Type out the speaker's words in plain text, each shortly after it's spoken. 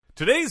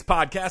Today's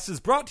podcast is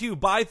brought to you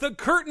by the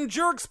Curtain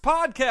Jerks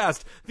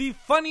Podcast, the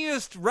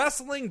funniest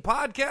wrestling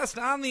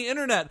podcast on the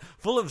internet,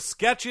 full of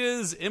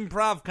sketches,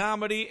 improv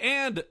comedy,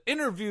 and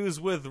interviews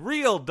with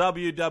real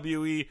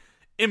WWE,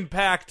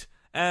 Impact,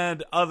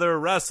 and other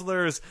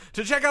wrestlers.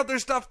 To check out their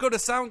stuff, go to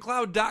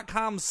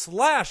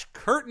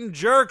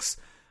soundcloud.com/curtainjerks.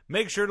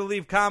 Make sure to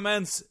leave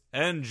comments.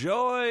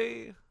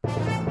 Enjoy!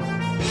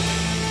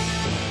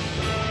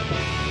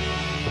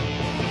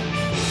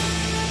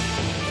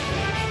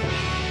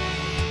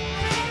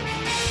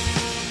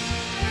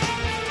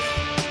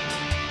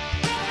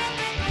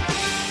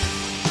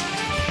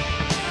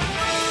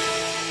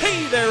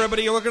 Hey there,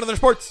 everybody. You're looking at the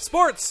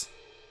Sports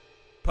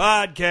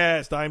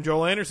Podcast. I'm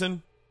Joel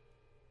Anderson.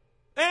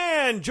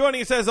 And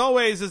joining us, as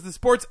always, is the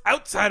sports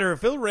outsider,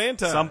 Phil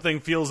Ranta. Something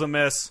feels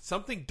amiss.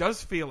 Something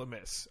does feel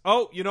amiss.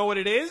 Oh, you know what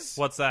it is?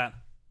 What's that?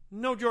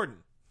 No Jordan.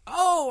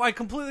 Oh, I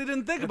completely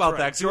didn't think about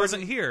that because he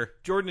wasn't here.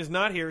 Jordan is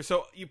not here.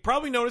 So you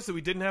probably noticed that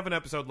we didn't have an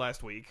episode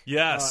last week.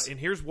 Yes. And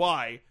here's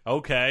why.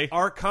 Okay.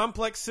 Our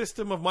complex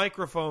system of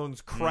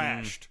microphones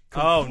crashed.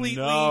 Oh,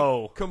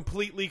 no.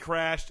 Completely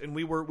crashed, and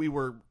we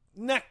were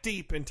neck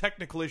deep in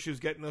technical issues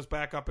getting those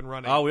back up and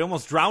running. Oh, we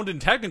almost drowned in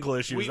technical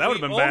issues. That would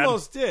have been bad. We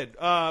almost did.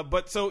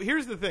 But so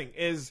here's the thing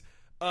is,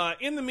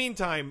 in the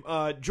meantime,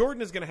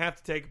 Jordan is going to have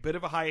to take a bit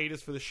of a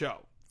hiatus for the show.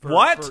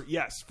 What?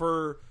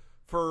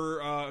 For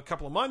a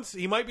couple of months.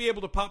 He might be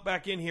able to pop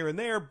back in here and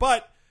there,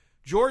 but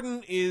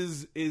Jordan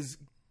is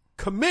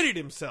committed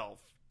himself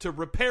to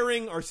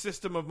repairing our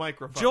system of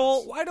microphones.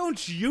 Joel, why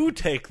don't you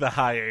take the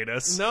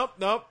hiatus? Nope.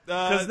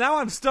 Because now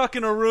I'm stuck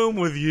in a room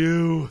with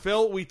you.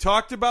 Phil, we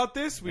talked about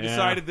this. We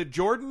decided that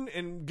Jordan,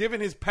 and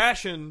given his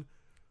passion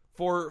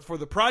for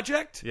the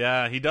project,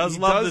 he does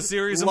love the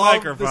series of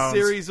microphones. The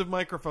series of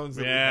microphones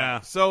that we have.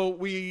 Yeah. So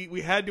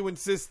we had to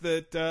insist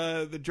that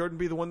Jordan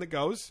be the one that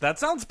goes. That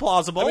sounds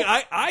plausible. I mean,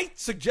 I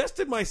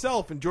suggested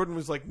myself, and Jordan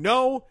was like,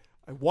 "No,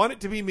 I want it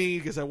to be me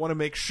because I want to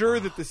make sure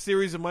that the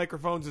series of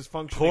microphones is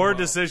functioning." Poor well.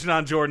 decision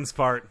on Jordan's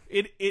part.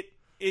 It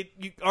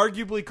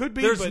arguably could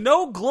be. There's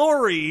no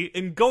glory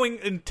in going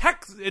in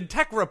tech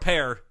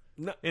repair.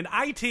 No. In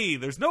IT,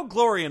 there's no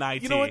glory in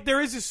IT. You know what? There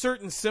is a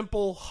certain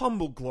simple,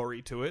 humble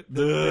glory to it.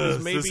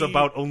 Is this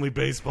about only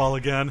baseball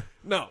again?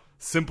 No.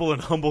 Simple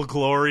and humble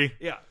glory.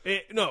 Yeah,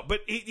 no, but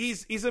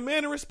he's a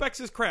man who respects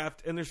his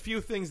craft, and there's few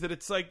things that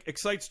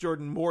excites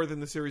Jordan more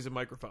than the series of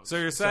microphones. So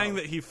you're saying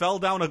that he fell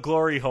down a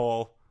glory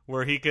hole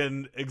where he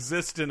can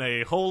exist in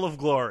a hole of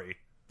glory?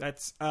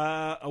 That's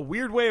a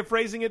weird way of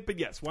phrasing it, but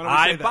yes. Why don't we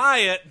say that? I buy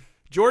it.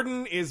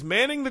 Jordan is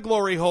manning the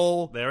glory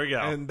hole. There we go.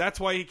 And that's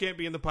why he can't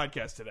be in the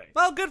podcast today.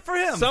 Well, good for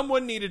him.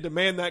 Someone needed to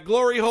man that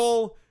glory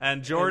hole.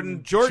 And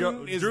Jordan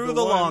is drew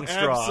the long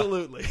straw.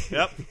 Absolutely.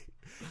 Yep.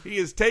 He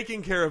is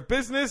taking care of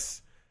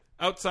business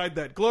outside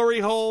that glory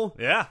hole.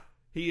 Yeah.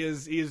 He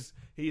is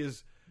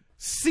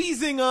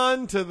seizing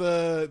on to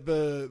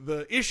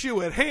the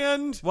issue at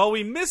hand. Well,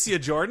 we miss you,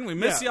 Jordan. We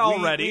miss you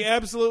already. We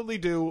absolutely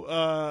do.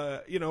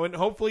 And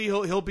hopefully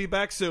he'll be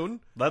back soon.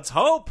 Let's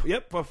hope.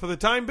 Yep. But for the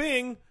time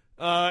being,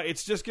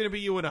 it's just going to be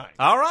you and I.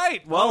 All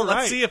right. Well, All right.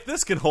 Let's see if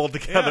this can hold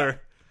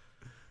together.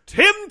 Yeah.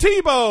 Tim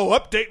Tebow,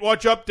 update,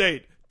 watch,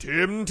 update.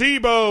 Tim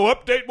Tebow,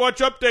 update, watch,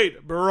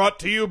 update. Brought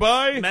to you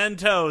by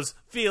Mentos.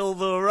 Feel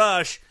the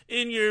rush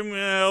in your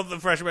mouth. The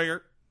Fresh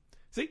Maker.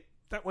 See,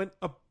 that went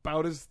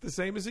about the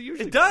same as it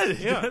usually It does.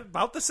 Yeah.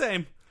 About the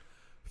same.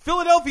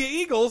 Philadelphia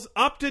Eagles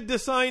opted to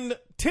sign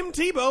Tim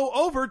Tebow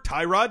over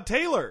Tyrod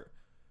Taylor.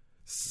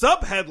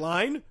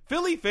 Sub-headline,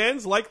 Philly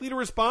fans likely to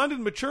respond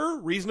in mature,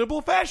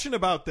 reasonable fashion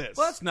about this.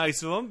 Well, that's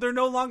nice of them. They're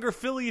no longer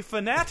Philly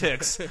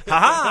fanatics.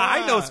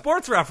 Ha! I know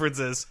sports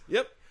references.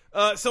 Yep.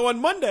 So on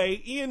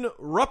Monday, Ian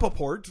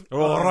Rappaport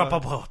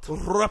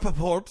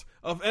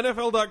of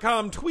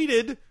NFL.com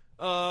tweeted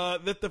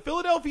that the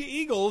Philadelphia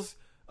Eagles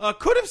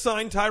could have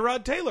signed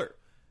Tyrod Taylor.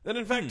 That,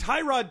 in fact,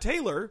 Tyrod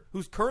Taylor,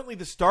 who's currently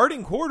the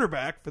starting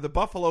quarterback for the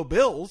Buffalo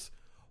Bills,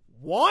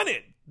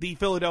 wanted the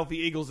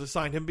Philadelphia Eagles to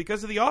sign him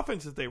because of the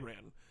offense that they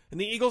ran. And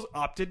the Eagles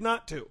opted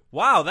not to.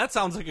 Wow, that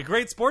sounds like a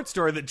great sports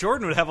story that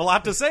Jordan would have a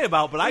lot to say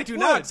about, but I do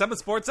not, because I'm a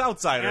sports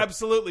outsider.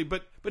 Absolutely.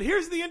 But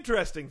here's the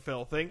interesting,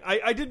 Phil, thing.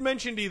 I did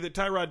mention to you that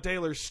Tyrod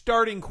Taylor's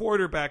starting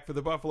quarterback for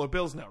the Buffalo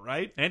Bills now,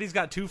 right? And he's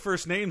got two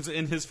first names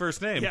in his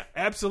first name. Yeah,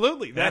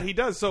 absolutely. That he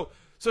does. So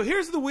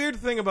here's the weird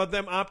thing about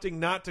them opting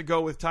not to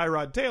go with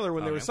Tyrod Taylor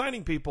when they were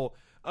signing people,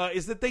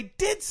 is that they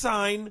did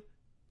sign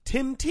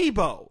Tim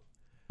Tebow.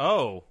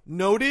 Oh.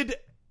 Noted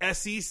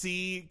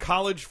SEC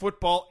college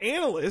football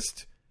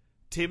analyst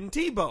Tim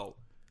Tebow.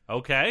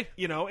 Okay.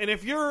 You know, and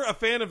if you're a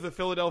fan of the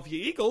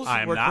Philadelphia Eagles,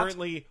 we're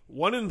currently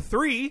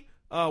 1-3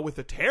 with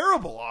a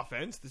terrible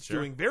offense that's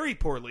doing very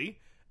poorly,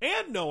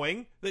 and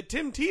knowing that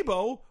Tim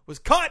Tebow was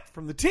cut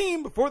from the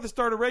team before the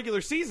start of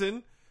regular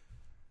season,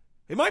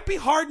 it might be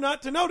hard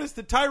not to notice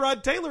that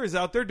Tyrod Taylor is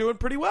out there doing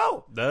pretty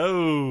well.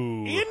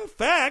 No. In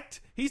fact,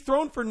 he's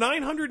thrown for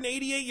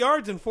 988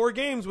 yards in 4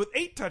 games with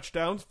 8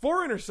 touchdowns,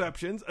 4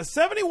 interceptions, a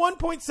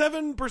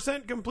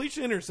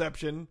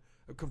 71.7%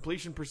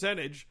 completion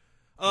percentage.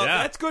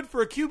 That's good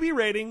for a QB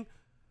rating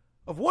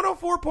of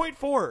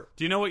 104.4.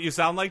 Do you know what you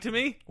sound like to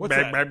me? What's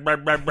that?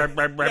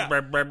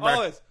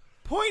 All this.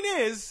 Point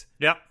is,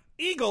 Yep.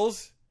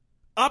 Eagles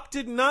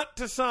opted not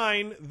to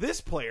sign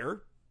this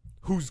player,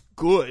 who's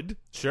good.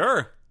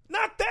 Sure.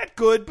 Not that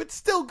good, but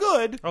still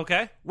good.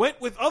 Okay. Went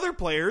with other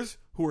players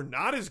who are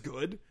not as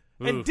good,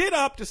 and did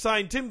opt to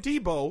sign Tim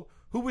Tebow,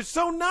 who was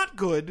so not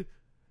good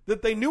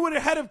that they knew it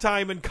ahead of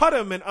time and cut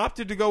him and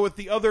opted to go with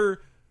the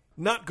other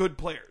not good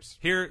players.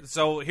 Here's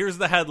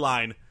the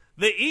headline.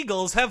 The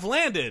Eagles have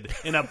landed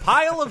in a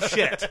pile of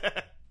shit.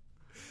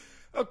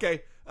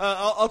 Okay,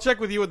 I'll check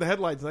with you with the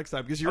headlines next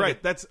time, because you're Okay.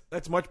 right.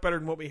 That's much better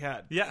than what we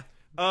had. Yeah.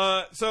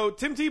 So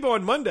Tim Tebow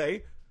on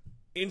Monday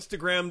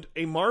Instagrammed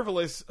a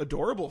marvelous,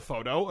 adorable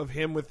photo of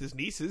him with his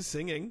nieces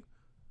singing.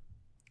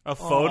 A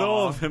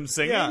photo of him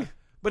singing? Yeah,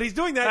 but he's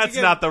doing that. That's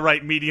again. not the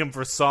right medium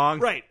for song.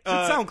 Right. Should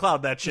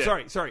SoundCloud that shit.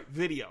 Sorry,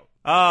 video.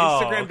 Oh,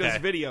 Instagram okay. does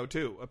video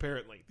too,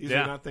 apparently. These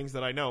Yeah. are not things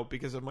that I know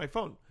because of my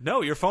phone.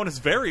 No, your phone is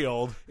very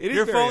old. It is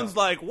your very phone's old.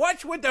 like,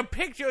 what's with the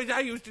pictures? I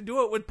used to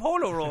do it with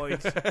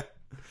Polaroids.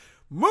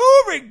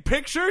 Moving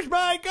pictures,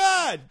 my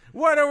God!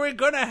 What are we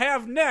going to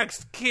have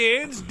next,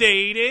 kids?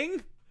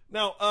 Dating?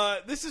 Now,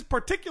 this is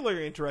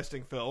particularly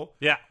interesting, Phil,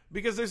 Yeah.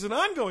 because there's an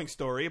ongoing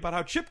story about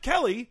how Chip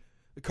Kelly,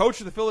 the coach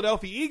of the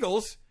Philadelphia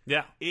Eagles,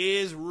 Yeah.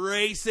 is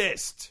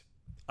racist.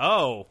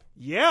 Oh.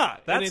 Yeah.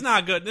 and That's it's-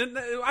 not good.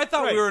 I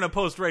thought Right. we were in a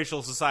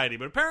post-racial society,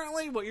 but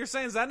apparently what you're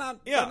saying is that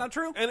not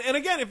true? And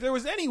again, if there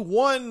was any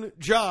one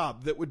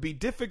job that would be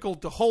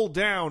difficult to hold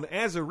down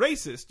as a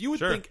racist, you would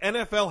Sure. think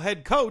NFL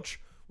head coach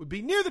would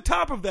be near the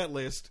top of that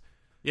list.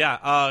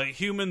 Yeah,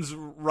 humans'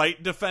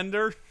 right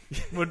defender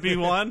would be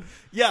one.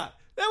 Yeah,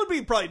 that would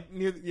be probably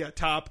near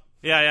top.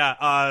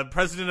 Yeah.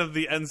 President of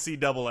the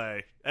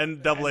NCAA.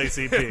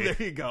 NAACP. There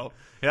you go.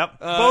 Yep.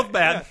 Both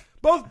bad.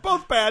 Yeah.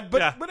 Both bad, but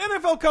Yeah. but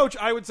NFL coach,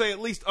 I would say at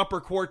least upper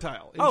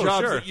quartile in Oh,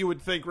 jobs sure. that you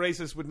would think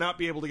racists would not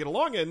be able to get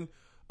along in,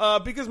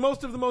 because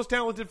most of the most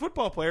talented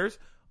football players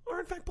are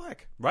in fact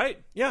black.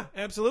 Right. Yeah,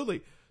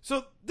 absolutely.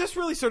 So this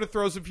really sort of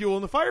throws some fuel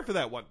in the fire for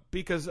that one,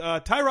 because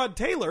Tyrod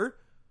Taylor,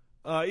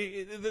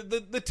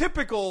 the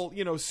typical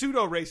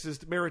pseudo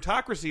racist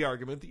meritocracy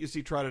argument that you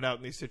see trotted out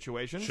in these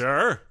situations,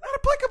 Sure. not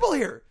applicable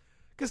here,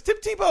 because Tim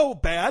Tebow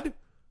bad.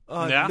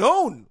 Yeah.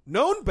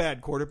 Known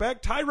bad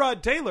quarterback.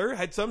 Tyrod Taylor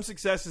had some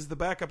success as the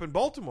backup in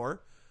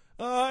Baltimore,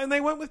 and they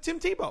went with Tim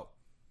Tebow.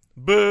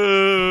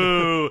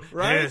 Boo.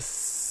 Right?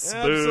 Yes.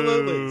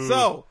 Absolutely. Boo.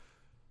 So,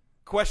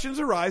 questions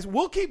arise.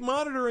 We'll keep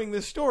monitoring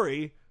this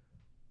story.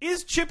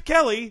 Is Chip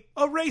Kelly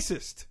a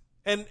racist?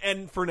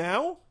 And for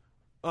now,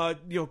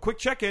 quick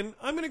check-in,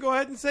 I'm going to go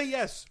ahead and say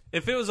yes.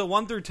 If it was a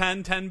 1 through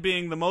 10, 10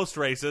 being the most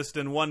racist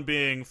and 1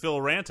 being Phil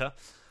Ranta,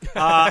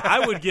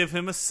 I would give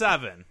him a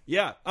 7.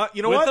 Yeah.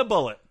 You know with what? a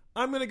bullet.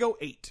 I'm going to go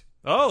 8.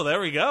 Oh, there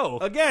we go.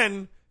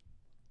 Again,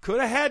 could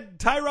have had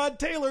Tyrod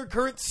Taylor,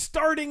 current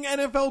starting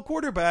NFL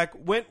quarterback,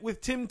 went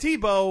with Tim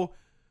Tebow,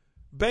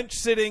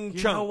 bench-sitting You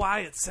chump. know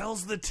why? It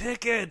sells the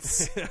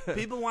tickets.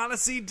 People want to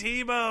see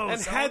Tebow. And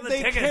Selling had the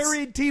they tickets.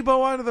 carried Tebow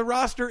onto the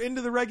roster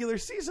into the regular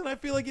season, I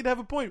feel like you'd have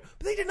a point.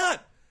 But they did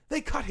not.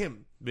 They cut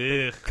him.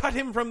 Ugh. Cut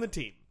him from the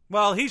team.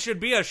 Well, he should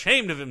be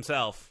ashamed of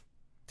himself.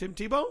 Tim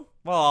Tebow?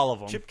 Well, all of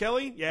them. Chip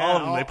Kelly? Yeah. all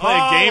of them. They play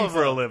a game of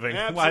for a them. living.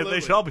 Why Absolutely. they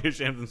should all be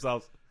ashamed of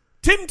themselves.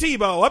 Tim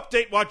Tebow,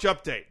 update, watch,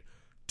 update.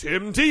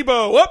 Tim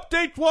Tebow,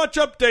 update, watch,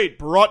 update.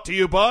 Brought to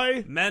you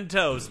by...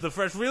 Mentos, the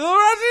fresh real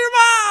out of your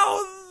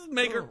mouth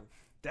maker.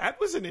 That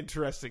was an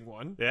interesting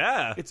one.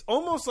 Yeah. It's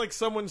almost like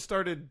someone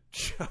started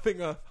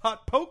shoving a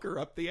hot poker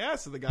up the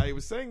ass of the guy who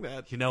was saying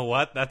that. You know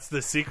what? That's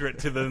the secret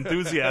to the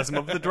enthusiasm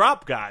of the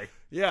drop guy.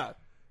 Yeah,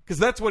 because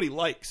that's what he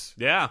likes.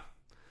 Yeah.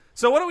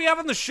 So what do we have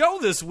on the show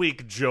this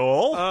week,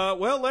 Joel?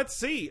 Well, let's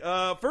see.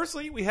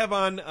 Firstly, we have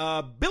on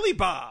Billy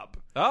Bob,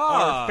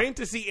 Ah. our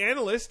fantasy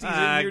analyst. He's in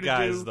That here to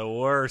guy's do... the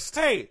worst.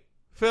 Hey,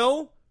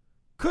 Phil,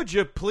 could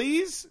you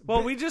please...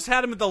 Well, we just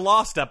had him at the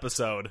Lost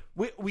episode.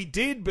 We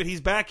did, but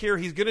he's back here.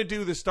 He's going to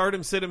do the Start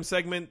 'em, Sit 'em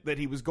segment that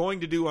he was going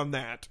to do on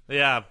that.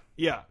 Yeah.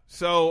 Yeah.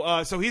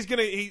 So he's going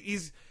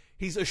to...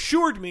 He's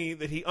assured me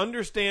that he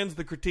understands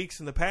the critiques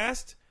in the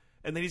past,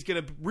 and that he's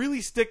going to really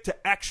stick to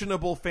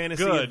actionable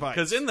fantasy Good, advice.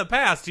 because in the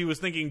past he was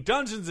thinking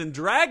Dungeons and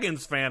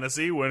Dragons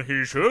fantasy when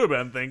he should have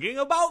been thinking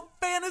about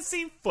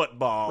fantasy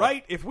football.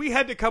 Right? If we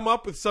had to come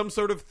up with some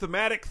sort of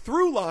thematic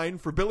through line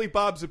for Billy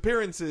Bob's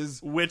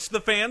appearances, Which the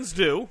fans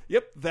do.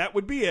 yep, that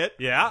would be it.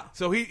 Yeah.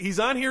 So he's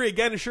on here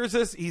again, assures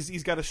us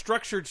he's got a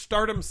structured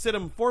Start 'em, Sit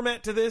 'em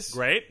format to this.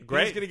 Great. He's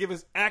Great. going to give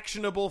us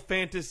actionable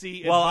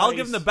fantasy Well, I'll advice.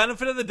 give him the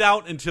benefit of the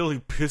doubt until he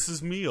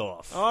pisses me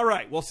off. All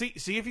right. Well, see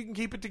if you can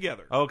keep it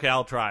together. Okay,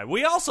 I'll try.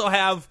 We also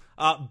have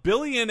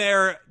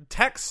billionaire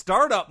tech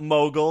startup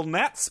mogul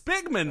Nat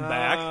Spigman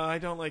back. I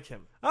don't like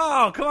him.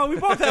 Oh, come on. We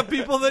both have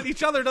people that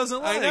each other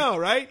doesn't like. I know,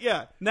 right?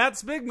 Yeah. Nat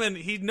Spigman,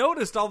 he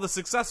noticed all the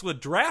success with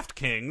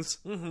DraftKings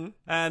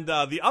and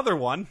the other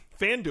one,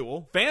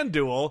 FanDuel.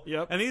 FanDuel.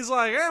 Yep. And he's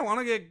like, hey, I want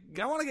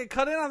to get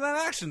cut in on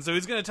that action. So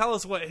he's going to tell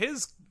us what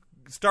his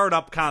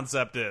startup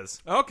concept is.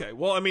 Okay.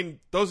 Well, I mean,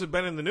 those have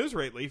been in the news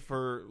lately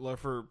for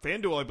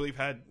FanDuel, I believe,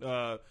 had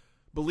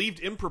believed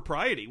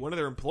impropriety. One of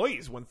their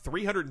employees won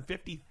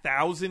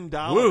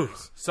 $350,000. Woo,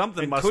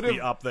 something And must could be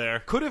have- up there.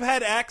 Could have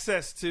had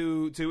access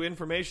to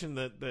information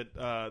that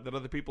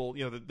other people,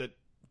 that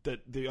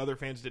the other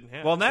fans didn't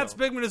have. Well, Nat so.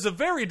 Spigman is a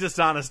very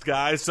dishonest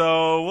guy,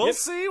 so we'll Yep.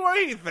 see what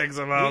he thinks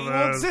about He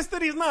will this. insist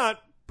that he's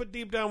not, but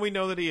deep down we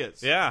know that he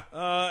is. Yeah.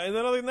 And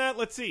then other than that,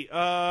 let's see.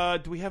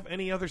 Do we have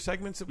any other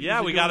segments that we Yeah,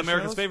 usually we do got on the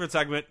America's shows? favorite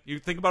segment. You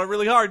think about it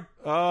really hard.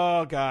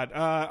 Oh, God.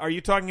 Are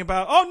you talking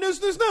about...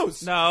 news.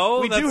 No,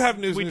 We do have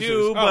news. We news, do,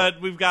 news. Oh. but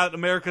we've got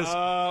America's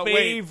wait.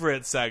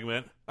 favorite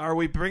segment. Are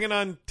we bringing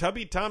on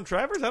Tubby Tom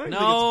Travers? I don't even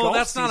think it's No, golf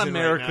that's not season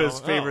right America's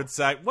now. favorite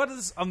segment. What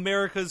is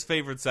America's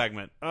favorite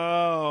segment? People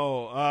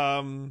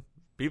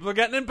are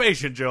getting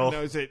impatient, Joel.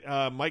 No, is it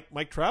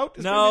Mike Trout?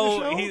 Is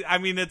gonna be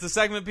the show? It's a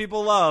segment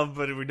people love,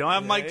 but we don't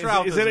have Mike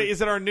Trout. Is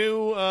it our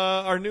new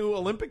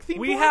Olympic theme?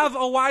 We have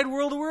a wide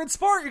world of weird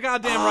sport. You're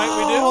goddamn right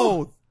we do.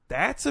 Oh,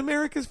 that's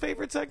America's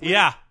favorite segment?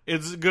 Yeah,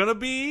 it's gonna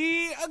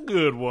be a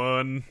good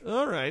one.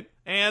 All right.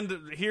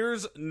 And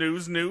here's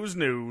news.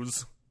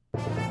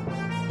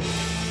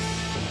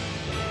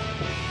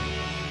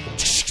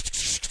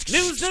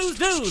 News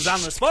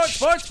on the Sports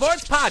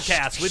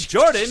Podcast with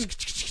Jordan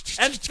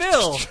and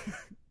Phil.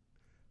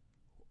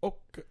 Oh,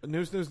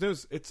 news.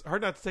 It's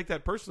hard not to take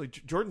that personally.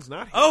 Jordan's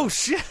not here. Oh,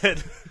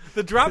 shit.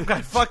 The drop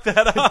guy fucked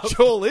that up.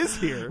 Joel is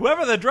here.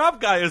 Whoever the drop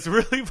guy is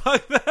really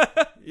fucked that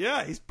up.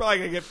 Yeah, he's probably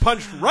going to get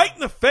punched right in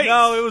the face.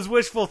 No, it was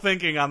wishful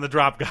thinking on the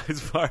drop guy's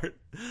part.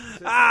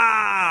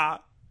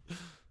 Ah!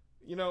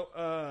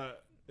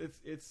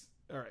 It's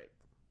all right.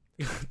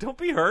 Don't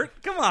be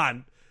hurt. Come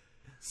on.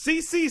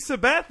 CC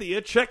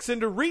Sabathia checks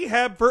into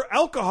rehab for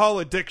alcohol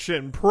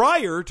addiction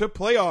prior to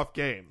playoff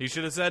game. He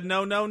should have said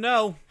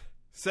no.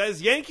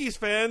 Says Yankees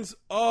fans,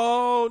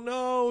 oh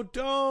no,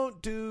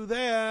 don't do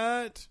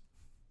that.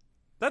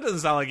 That doesn't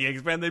sound like a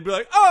Yankees fan. They'd be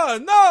like, oh,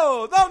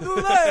 no, don't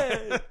do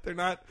that. They're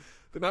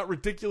not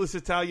ridiculous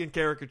Italian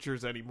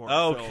caricatures anymore.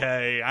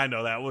 Okay, I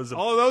know that was Phil.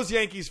 All of those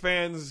Yankees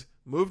fans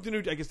moved to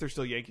I guess they're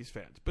still Yankees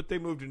fans, but they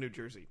moved to New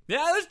Jersey.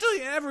 Yeah, there's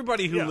still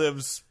everybody who Yeah.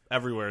 lives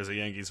everywhere is a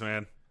Yankees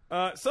fan.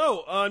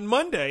 So on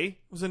Monday, it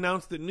was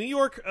announced that New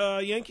York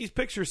Yankees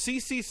pitcher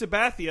CC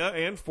Sabathia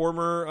and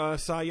former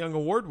Cy Young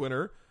Award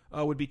winner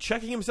would be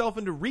checking himself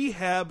into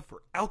rehab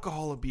for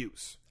alcohol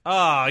abuse.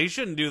 You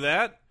shouldn't do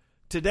that.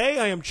 Today,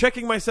 I am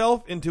checking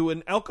myself into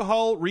an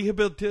alcohol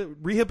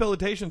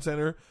rehabilitation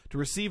center to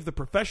receive the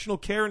professional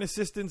care and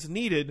assistance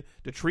needed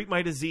to treat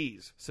my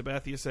disease,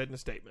 Sabathia said in a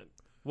statement.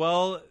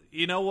 Well,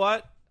 you know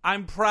what?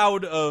 I'm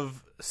proud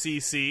of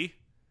CC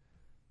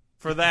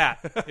for that.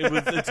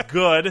 It's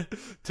good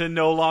to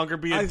no longer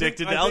be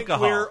addicted to I think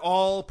alcohol. we're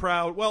all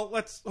proud. Well,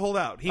 let's hold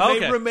out. He Okay.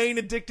 may remain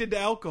addicted to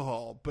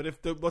alcohol, but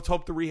let's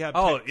hope the rehab.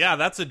 Oh, takes. yeah,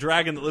 that's a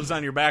dragon that lives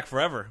on your back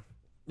forever.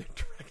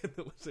 Dragon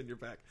that lives in your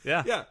back.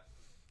 Yeah. Yeah.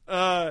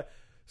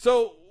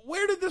 So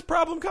where did this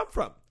problem come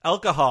from?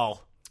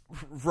 Alcohol.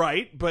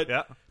 Right, but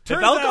Yeah. If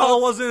turns alcohol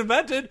out, wasn't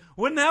invented,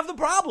 wouldn't have the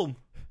problem.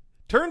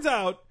 turns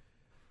out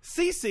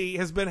CC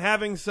has been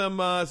having some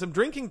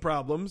drinking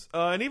problems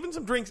and even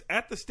some drinks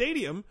at the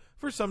stadium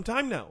for some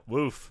time now.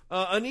 Woof.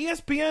 An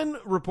ESPN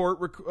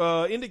report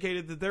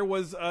indicated that there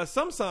was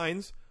some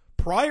signs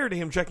prior to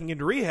him checking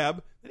into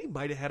rehab that he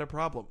might have had a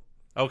problem.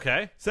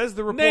 Okay. Says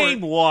the report.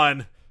 Name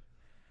one.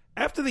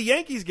 After the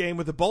Yankees game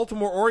with the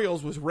Baltimore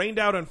Orioles was rained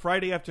out on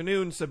Friday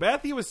afternoon,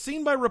 Sabathia was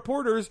seen by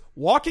reporters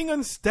walking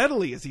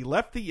unsteadily as he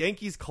left the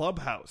Yankees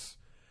clubhouse.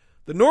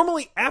 The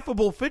normally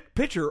affable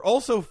pitcher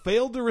also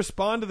failed to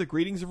respond to the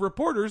greetings of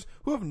reporters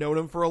who have known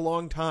him for a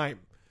long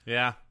time.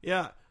 Yeah.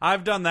 Yeah.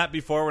 I've done that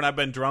before when I've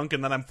been drunk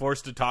and then I'm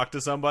forced to talk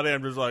to somebody.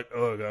 I'm just like,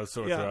 oh, I got a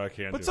sore throat. I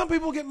can't But do some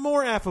people get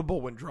more affable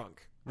when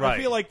drunk. Right.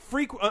 I feel like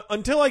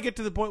until I get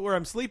to the point where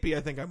I'm sleepy, I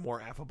think I'm more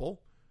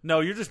affable. No,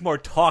 you're just more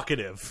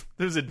talkative.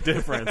 There's a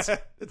difference.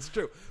 It's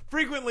true.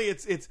 Frequently,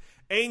 it's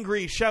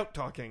angry shout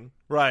talking.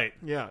 Right.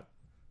 Yeah.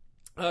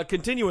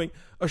 Continuing,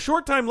 a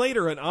short time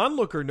later, an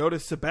onlooker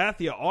noticed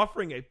Sabathia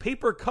offering a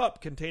paper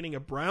cup containing a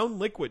brown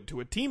liquid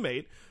to a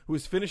teammate who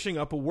was finishing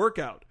up a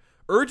workout,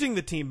 urging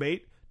the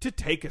teammate to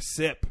take a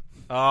sip.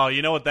 Oh,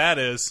 you know what that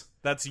is?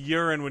 That's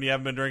urine when you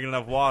haven't been drinking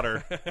enough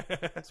water.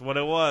 That's what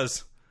it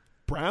was.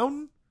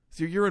 Brown? Is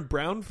your urine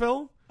brown,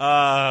 Phil?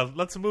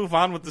 Let's move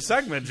on with the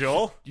segment,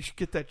 Joel. You should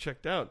get that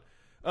checked out.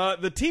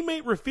 The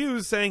teammate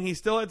refused, saying he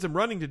still had some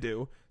running to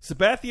do.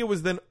 Sabathia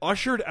was then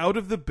ushered out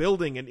of the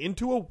building and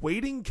into a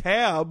waiting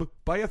cab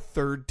by a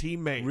third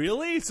teammate.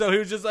 Really? So he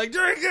was just like,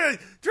 drink it!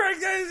 Drink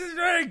this!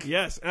 Drink!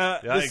 Yes. The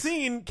Yikes.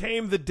 scene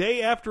came the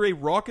day after a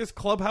raucous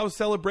clubhouse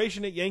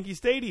celebration at Yankee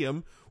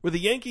Stadium, where the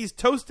Yankees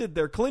toasted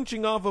their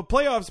clinching off a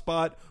playoff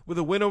spot with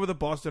a win over the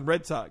Boston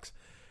Red Sox.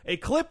 A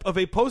clip of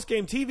a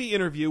post-game TV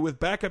interview with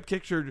backup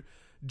catcher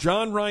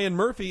John Ryan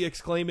Murphy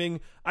exclaiming,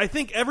 "I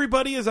think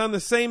everybody is on the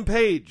same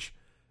page,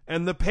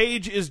 and the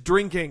page is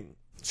drinking."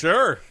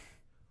 Sure.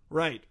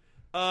 Right.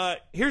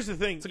 Here's the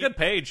thing. It's a good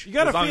page. You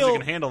gotta as long feel, as you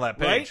can handle that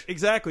page. Right?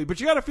 Exactly. But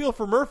you got to feel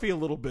for Murphy a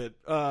little bit.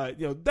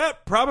 That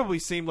probably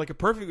seemed like a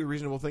perfectly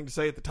reasonable thing to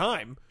say at the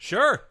time.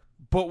 Sure.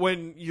 But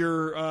when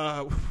your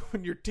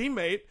when your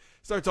teammate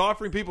starts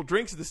offering people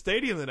drinks at the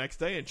stadium the next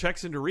day and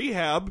checks into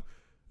rehab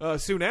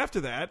soon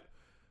after that,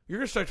 you're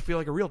going to start to feel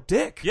like a real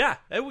dick. Yeah.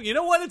 You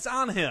know what? It's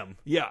on him.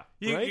 Yeah.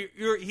 Right?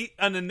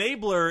 An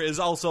enabler is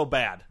also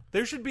bad.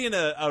 There should be an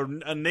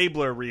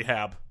enabler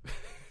rehab.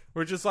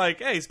 We're just like,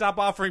 hey, stop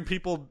offering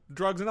people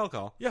drugs and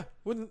alcohol. Yeah.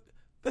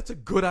 That's a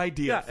good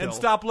idea, Yeah, Phil. and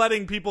stop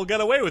letting people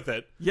get away with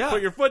it. Yeah.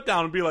 Put your foot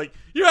down and be like,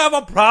 you have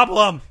a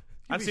problem.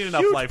 I've a seen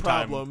enough huge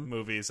Lifetime problem.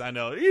 movies. I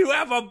know. You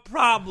have a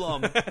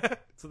problem. That's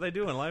what they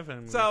do in Lifetime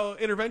movies. So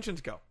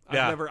interventions go.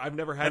 Yeah. I've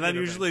never had And then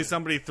an usually intervention.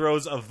 somebody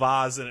throws a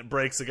vase and it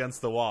breaks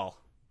against the wall.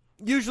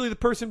 Usually the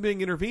person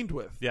being intervened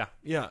with. Yeah.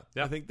 Yeah.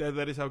 Yeah. I think that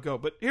is how it goes.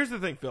 But here's the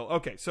thing, Phil.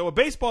 Okay, so a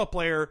baseball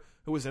player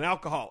who was an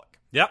alcoholic.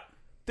 Yep.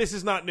 This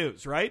is not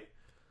news, right?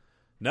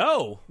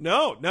 No.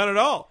 No, not at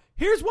all.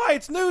 Here's why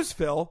it's news,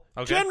 Phil.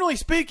 Okay. Generally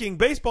speaking,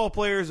 baseball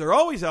players are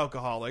always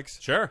alcoholics,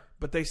 Sure.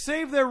 but they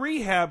save their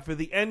rehab for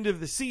the end of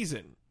the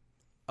season.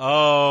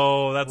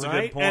 Oh, that's a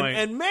Right? good point.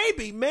 And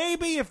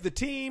maybe if the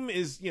team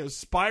is,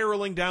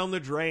 spiraling down the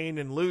drain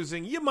and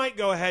losing, you might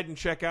go ahead and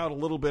check out a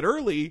little bit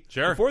early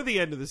Sure. before the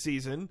end of the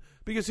season,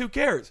 because who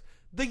cares?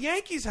 The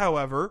Yankees,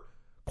 however,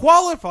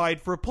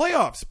 qualified for a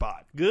playoff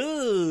spot.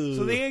 Good.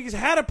 So the Yankees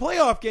had a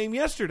playoff game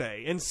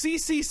yesterday, and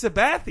CC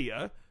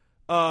Sabathia,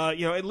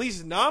 at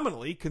least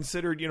nominally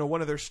considered,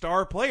 one of their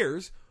star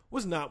players,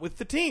 was not with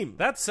the team.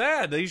 That's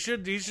sad. He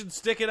should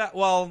stick it out.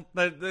 Well,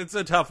 it's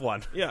a tough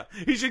one. Yeah.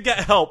 He should get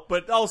help,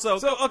 but also...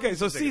 So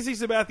CC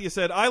Sabathia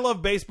said, I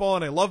love baseball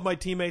and I love my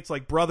teammates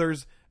like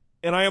brothers,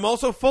 and I am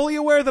also fully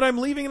aware that I'm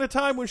leaving at a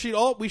time when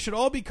we should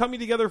all be coming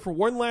together for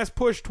one last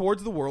push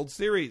towards the World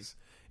Series.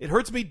 It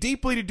hurts me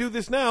deeply to do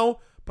this now,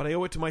 but I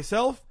owe it to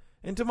myself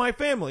and to my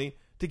family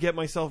to get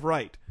myself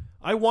right.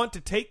 I want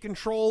to take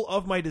control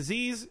of my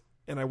disease,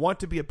 and I want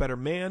to be a better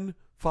man,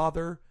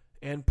 father,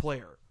 and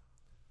player.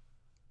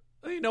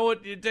 You know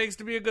what it takes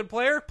to be a good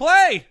player?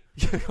 Play!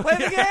 Play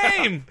the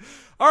game!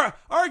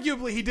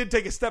 Arguably, he did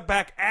take a step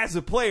back as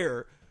a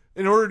player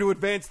in order to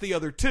advance the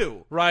other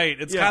two. Right.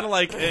 It's Yeah. kind of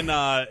like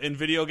in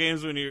video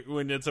games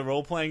when it's a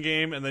role-playing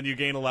game and then you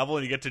gain a level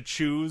and you get to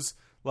choose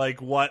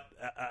like what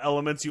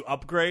elements you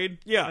upgrade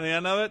Yeah. at the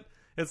end of it.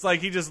 It's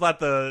like he just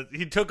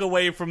he took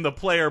away from the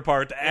player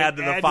part to add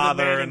to the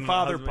father man and and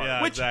father husband. part,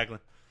 Yeah, which- exactly.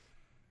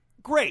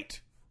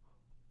 Great.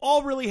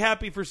 All really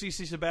happy for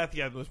CC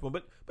Sabathia at this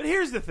moment. But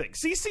here's the thing.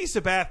 CC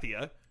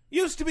Sabathia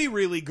used to be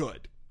really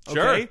good. Okay?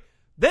 Sure.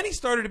 Then he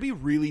started to be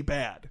really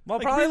bad.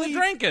 Well, probably really, the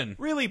drinking.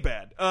 Really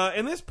bad.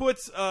 And this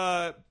puts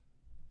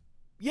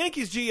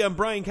Yankees GM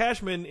Brian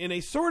Cashman in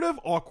a sort of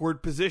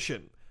awkward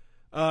position.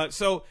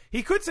 So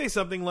he could say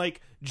something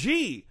like,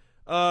 gee,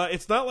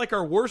 it's not like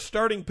our worst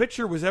starting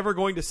pitcher was ever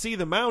going to see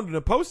the mound in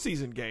a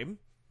postseason game.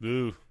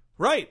 Ooh.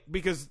 Right,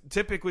 because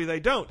typically they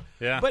don't.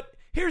 Yeah. But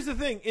here's the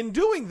thing. In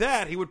doing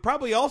that, he would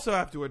probably also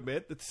have to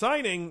admit that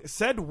signing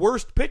said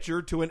worst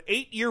pitcher to an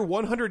 8-year,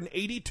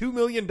 $182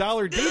 million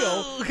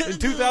deal in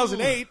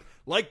 2008,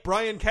 like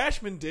Brian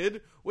Cashman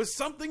did, was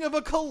something of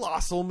a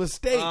colossal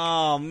mistake.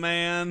 Oh,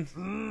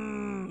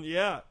 man.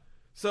 Yeah.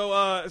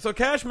 So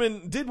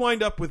Cashman did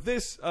wind up with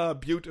this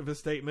beaut of a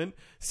statement.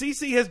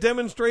 CC has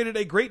demonstrated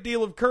a great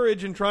deal of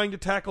courage in trying to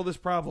tackle this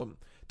problem.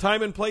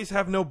 Time and place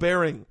have no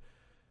bearing.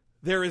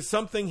 There is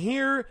something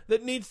here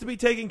that needs to be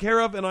taken care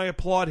of, and I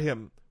applaud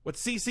him. What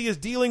CC is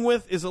dealing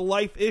with is a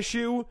life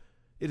issue.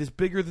 It is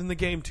bigger than the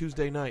game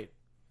Tuesday night.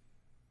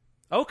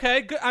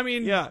 Okay, good. I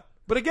mean... Yeah.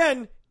 But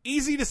again,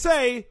 easy to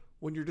say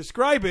when you're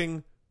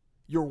describing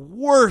your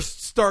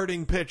worst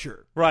starting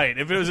pitcher. Right.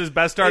 If it was his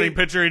best starting Hey.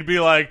 pitcher, he'd be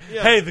like,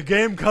 Yeah. hey, the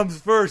game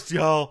comes first,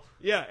 y'all.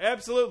 Yeah,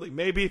 absolutely.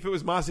 Maybe if it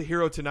was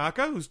Masahiro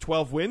Tanaka, who's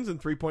 12 wins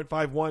and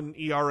 3.51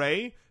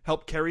 ERA,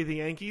 helped carry the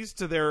Yankees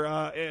to their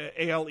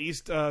AL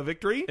East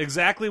victory.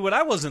 Exactly what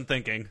I wasn't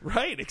thinking.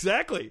 Right,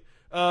 exactly.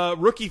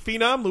 Rookie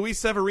phenom Luis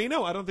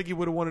Severino, I don't think he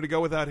would have wanted to go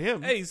without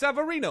him. Hey,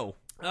 Severino.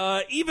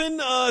 Even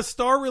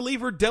star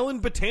reliever Dylan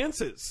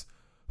Betances,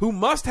 who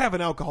must have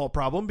an alcohol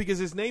problem because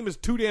his name is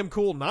too damn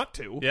cool not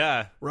to.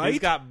 Yeah. Right?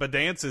 He's got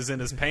bedances in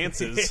his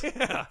pantses.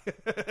 Yeah.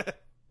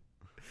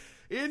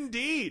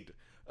 Indeed.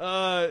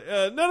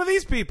 None of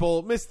these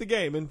people missed the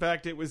game. In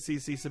fact, it was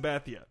CC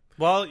Sabathia.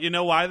 Well, you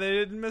know why they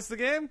didn't miss the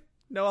game?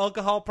 No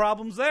alcohol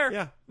problems there.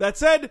 Yeah. That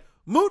said,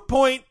 moot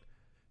point.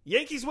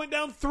 Yankees went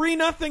down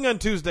 3-0 on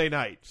Tuesday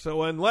night.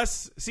 So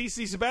unless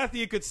CC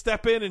Sabathia could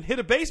step in and hit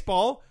a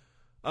baseball,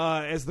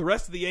 as the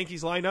rest of the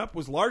Yankees lineup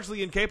was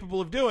largely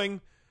incapable of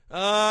doing,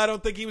 I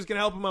don't think he was going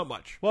to help him out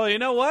much. Well, you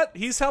know what?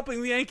 He's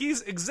helping the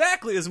Yankees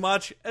exactly as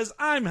much as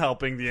I'm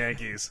helping the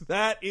Yankees.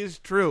 That is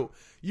true.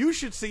 You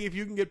should see if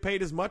you can get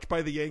paid as much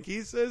by the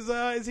Yankees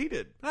as he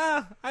did.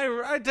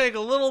 I take a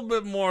little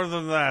bit more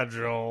than that,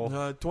 Joel.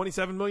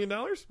 $27 million?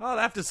 I'll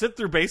have to sit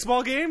through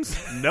baseball games?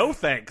 No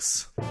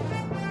thanks.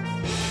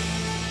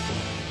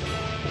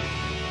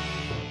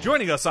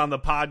 Joining us on the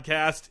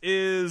podcast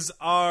is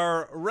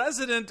our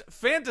resident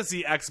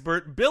fantasy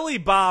expert, Billy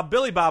Bob.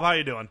 Billy Bob, how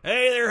you doing?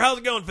 Hey there, how's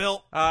it going,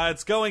 Phil?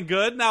 It's going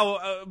good.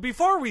 Now,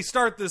 before we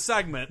start this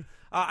segment,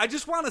 I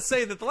just want to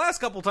say that the last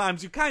couple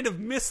times you kind of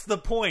missed the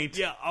point.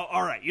 Yeah,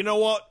 all right. You know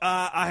what?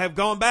 I have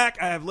gone back.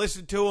 I have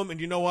listened to them, and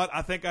you know what?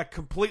 I think I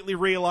completely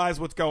realize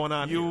what's going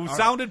on You here.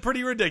 sounded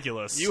pretty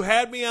ridiculous. You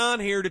had me on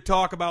here to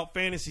talk about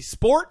fantasy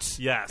sports.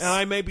 Yes. And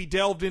I maybe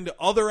delved into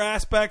other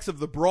aspects of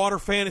the broader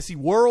fantasy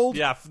world.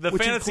 Yeah, the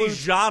which fantasy includes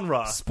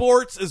genre.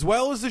 sports as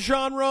well as the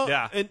genre.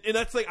 Yeah. And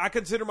that's like, I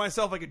consider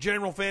myself like a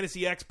general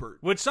fantasy expert.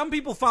 Which some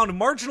people found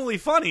marginally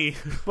funny,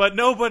 but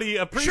nobody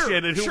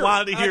appreciated who Sure.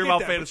 wanted to I hear get about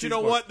that, fantasy but you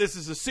know sports. what? This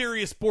is a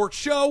serious sports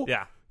show.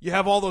 Yeah. You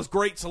have all those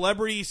great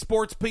celebrity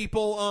sports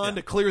people on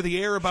to clear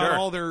the air about Sure.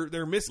 all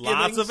their misgivings.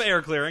 Lots of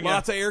air clearing.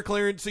 Lots of air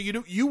clearing. So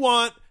you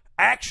want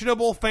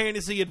actionable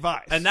fantasy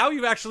advice. And now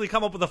you've actually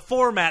come up with a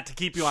format to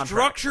keep you on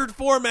track. Structured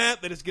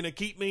format that is going to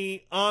keep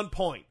me on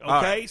point. Okay?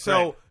 All right,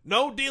 so great.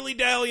 no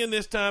dilly-dallying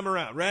this time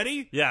around.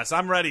 Ready? Yes,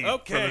 I'm ready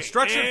Okay. for the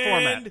structured and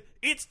format.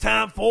 It's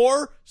time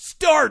for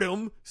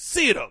Stardom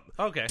Sit-em.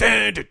 Okay.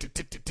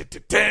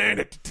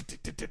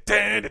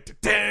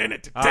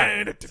 All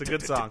right, it's a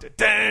good song.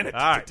 All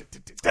right.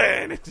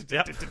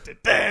 Yep.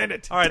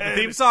 All right, the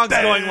theme song's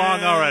going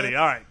long already.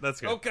 All right,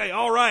 that's good. Okay,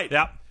 all right.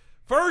 Yep.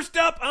 First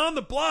up on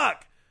the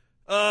block,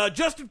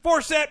 Justin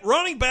Forsett,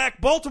 running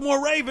back,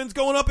 Baltimore Ravens,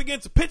 going up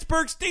against the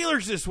Pittsburgh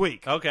Steelers this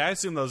week. Okay, I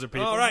assume those are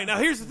people. All right, now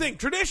here's the thing.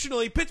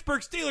 Traditionally,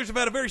 Pittsburgh Steelers have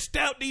had a very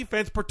stout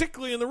defense,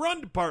 particularly in the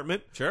run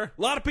department. Sure.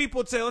 A lot of people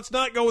would say, let's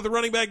not go with a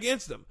running back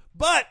against them.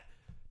 But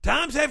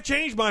times have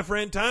changed, my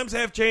friend. Times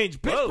have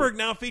changed. Pittsburgh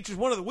now features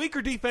one of the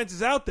weaker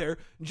defenses out there.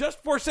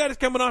 Justin Forsett is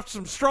coming off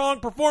some strong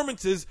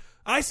performances.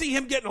 I see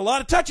him getting a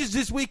lot of touches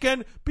this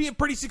weekend, being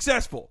pretty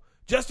successful.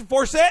 Justin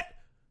Forsett,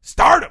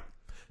 start him.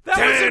 That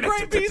was a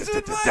great piece of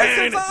advice.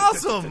 That's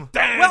awesome.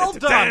 Well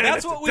done.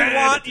 That's what we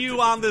want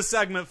you on this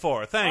segment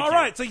for. Thank you. All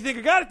right, so you think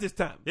I got it this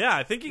time? Yeah,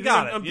 I think you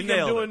got it. I'm You thinking I'm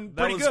nailed doing it.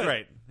 That pretty was good.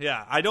 great.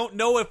 Yeah, I don't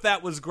know if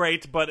that was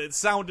great, but it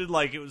sounded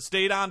like it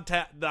stayed on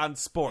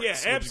sports. Yeah, which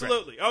is great.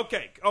 absolutely.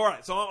 Okay, all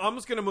right. So I'm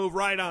just going to move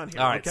right on here.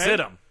 All right, okay? sit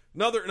 'em.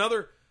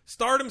 Another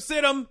start 'em,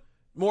 sit 'em.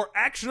 More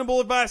actionable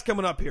advice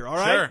coming up here. All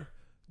right. Sure.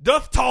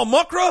 Duth Tal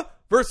Mukra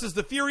versus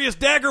the furious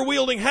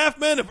dagger-wielding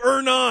half-men of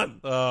Ernan.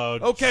 Oh,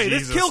 Okay,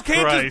 Jesus this Kill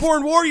Christ.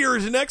 Kansas-born warrior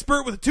is an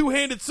expert with a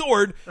two-handed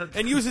sword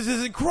and uses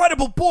his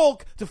incredible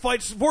bulk to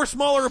fight four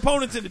smaller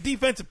opponents into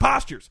defensive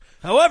postures.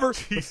 However,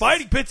 the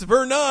fighting pits of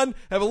Ernan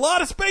have a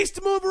lot of space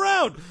to move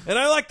around, and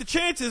I like the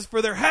chances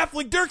for their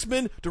halfling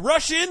dirksmen to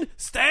rush in,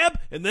 stab,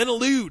 and then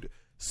elude.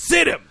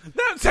 Sit him.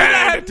 That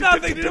had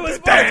nothing to do with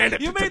sports.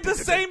 You made the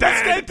same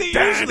mistake that you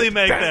usually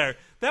make there.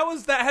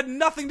 That had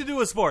nothing to do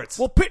with sports.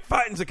 Well, pit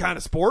fighting's a kind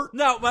of sport.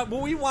 No, but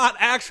we want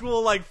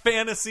actual like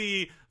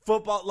fantasy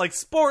football, like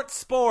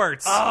sports.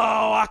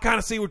 Oh, I kind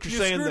of see what you're You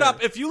saying screwed there.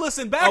 up. If you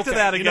listen back to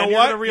that again, you know you're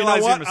what? going to realize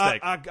you know your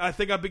what? mistake. I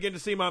think I begin to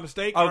see my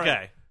mistake. All Okay.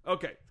 right.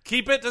 Okay.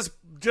 Keep it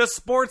just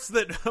sports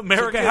that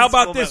Americans. Okay, how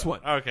about will this know. one?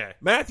 Okay.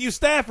 Matthew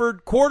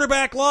Stafford,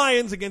 quarterback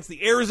Lions against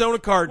the Arizona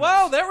Cardinals.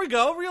 Well, there we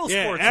go. Real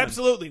yeah, sportsman.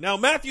 absolutely. Now,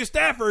 Matthew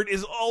Stafford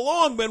has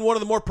long been one of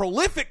the more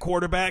prolific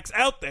quarterbacks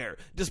out there,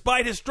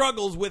 despite his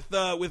struggles with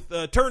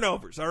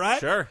turnovers, all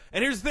right? Sure.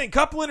 And here's the thing.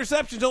 Couple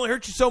interceptions only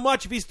hurt you so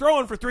much if he's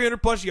throwing for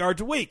 300-plus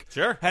yards a week.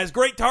 Sure. Has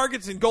great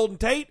targets in Golden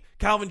Tate,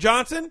 Calvin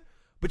Johnson.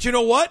 But you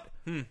know what?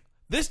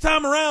 This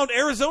time around,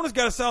 Arizona's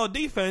got a solid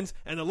defense,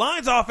 and the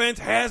Lions' offense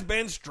has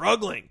been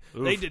struggling.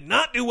 Oof. They did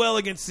not do well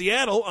against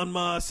Seattle on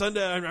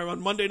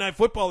Monday Night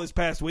Football this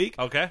past week.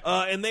 Okay.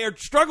 And they are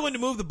struggling to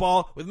move the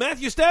ball with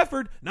Matthew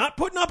Stafford not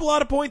putting up a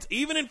lot of points,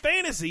 even in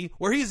fantasy,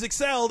 where he's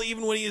excelled,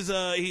 even when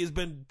he's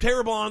been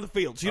terrible on the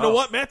field. So you know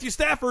what, Matthew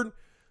Stafford,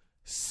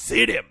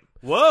 sit him.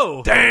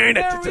 Whoa.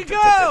 There we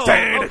go.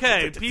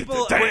 Okay,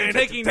 people, when you're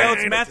taking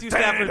notes, Matthew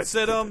Stafford,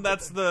 sit him.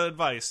 That's the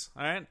advice.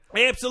 All right?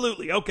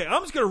 Absolutely. Okay,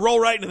 I'm just going to roll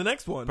right into the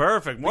next one.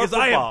 Perfect. More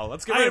Because football.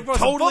 Let's get I ready have for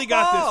some totally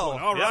got this football.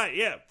 one. All Yep. right,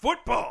 yeah.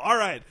 Football. All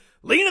right.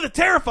 Lena the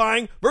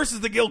Terrifying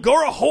versus the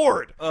Gilgora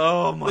Horde.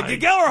 Oh, my The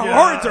Gilgora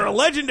God. Hordes are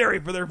legendary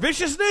for their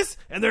viciousness,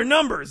 and their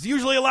numbers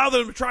usually allow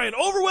them to try and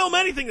overwhelm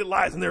anything that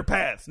lies in their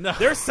paths. No.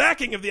 Their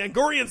sacking of the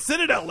Angorian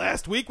Citadel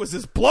last week was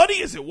as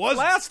bloody as it was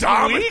Last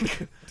dominant.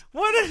 week?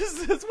 What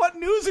is this? What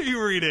news are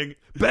you reading?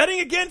 Betting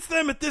against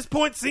them at this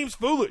point seems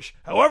foolish.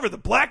 However, the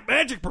black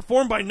magic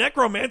performed by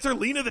necromancer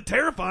Lena the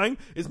Terrifying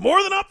is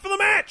more than up for the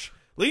match.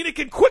 Lena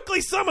can quickly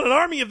summon an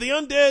army of the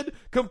undead,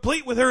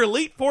 complete with her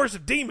elite force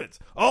of demons.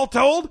 All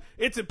told,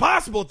 it's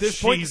impossible at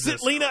this point to sit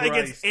Jesus Lena Christ.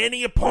 against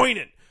any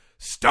opponent.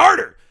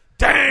 Starter.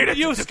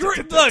 You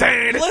screwed. Look,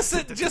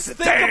 listen. Just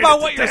think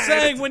about what you're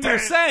saying when you're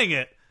saying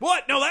it.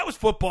 What? No, that was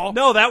football.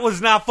 No, that was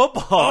not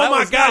football. Oh, That my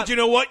was God. not- You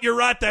know what? You're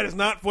right. That is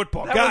not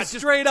football. That God, was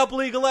straight up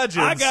League of Legends.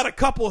 I got a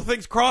couple of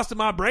things crossed in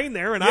my brain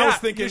there, and Yeah, I was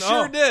thinking, you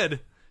sure oh. did.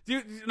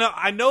 You know,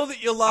 I know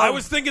that you love. I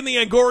was thinking the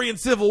Angorian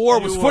Civil War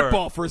was You were.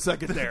 football for a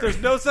second there.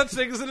 There's no such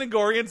thing as an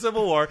Angorian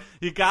Civil War.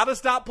 You got to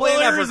stop playing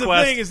well, there is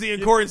EverQuest. a thing is the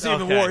Angorian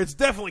Civil Okay. War. It's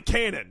definitely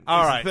canon.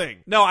 All is right. the thing.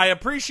 No, I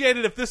appreciate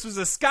it if this was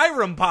a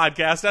Skyrim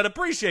podcast. I'd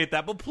appreciate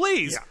that. But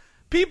please, Yeah.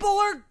 people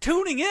are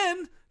tuning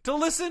in to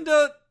listen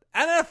to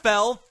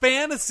NFL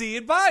fantasy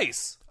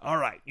advice. All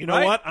right. You know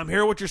Right? what? I'm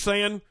hearing what you're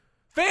saying.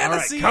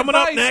 Fantasy All right, coming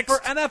up advice next- for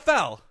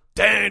NFL.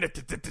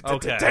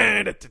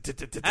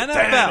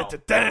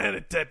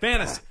 NFL.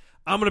 Fantasy.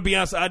 I'm going to be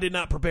honest. I did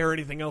not prepare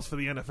anything else for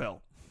the NFL.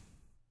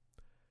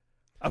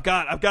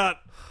 I've got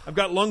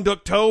Lung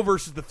Duk To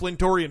versus the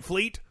Flintorian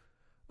Fleet.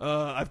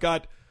 I've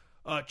got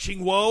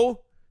Ching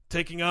Wo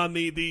taking on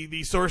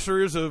the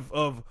sorcerers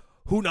of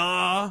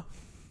Huna.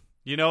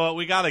 You know what?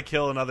 We got to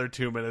kill another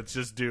 2 minutes.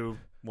 Just do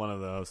one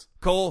of those.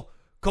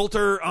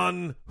 Coulter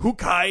on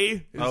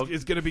Hukai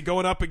is going to be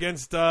going up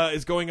against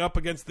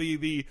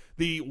the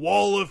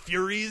Wall of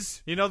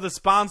Furies. You know, the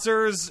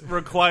sponsors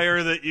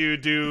require that you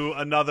do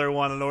another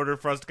one in order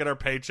for us to get our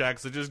paychecks,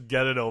 so just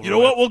get it over. You know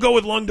what? We'll go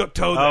with Lung Duk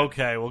To.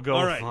 Okay, we'll go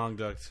All with right. Lung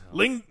Duk To.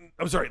 Ling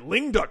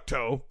Duk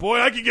To. Boy,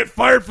 I could get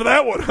fired for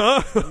that one,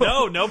 huh?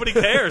 No, nobody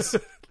cares.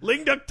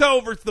 Ling Duk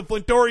To versus the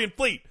Flintorian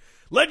Fleet.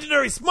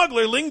 Legendary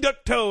smuggler Ling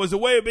Duk To is a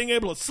way of being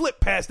able to slip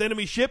past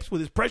enemy ships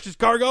with his precious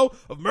cargo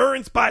of myrrh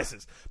and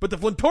spices. But the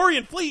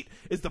Flintorian Fleet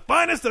is the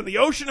finest on the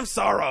ocean of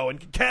sorrow and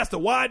can cast a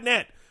wide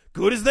net.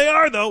 Good as they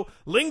are, though,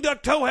 Ling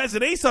Duk To has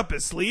an ace up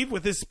his sleeve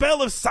with his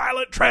spell of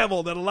silent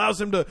travel that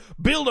allows him to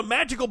build a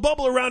magical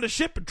bubble around a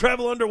ship and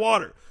travel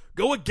underwater.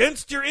 Go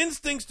against your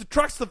instincts to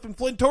trust the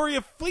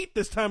Flintorian Fleet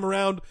this time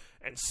around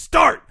and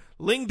start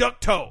Ling Duk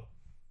To.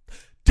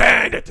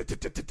 Thanks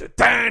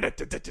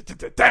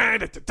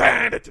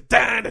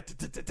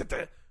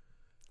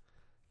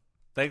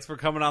for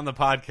coming on the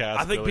podcast.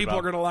 I think Billy people Bob.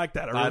 are going to like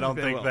that. I don't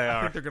think they are.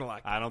 I think they're going to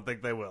like it. I don't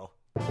think they will.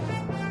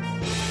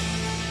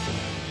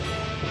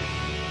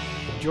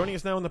 Joining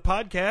us now on the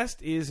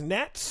podcast is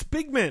Nat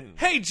Spigman.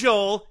 Hey,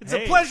 Joel. It's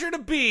a pleasure to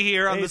be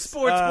here on the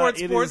Sports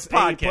It is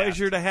podcast. a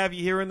pleasure to have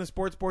you here on the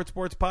Sports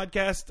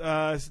podcast.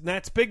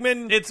 Nat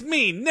Spigman. It's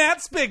me, Nat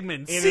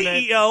Spigman,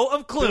 Internet CEO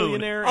of Clune.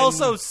 billionaire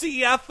Also and-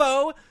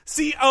 CFO,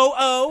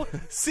 COO,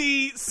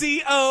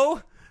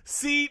 CCO,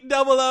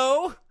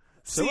 COO.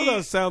 Some of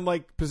those sound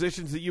like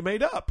positions that you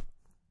made up.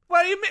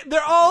 What do you mean?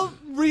 They're all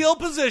real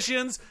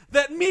positions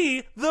that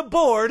me, the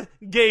board,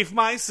 gave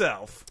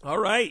myself. All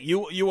right.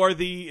 You are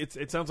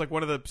it sounds like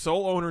one of the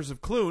sole owners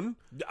of Clune.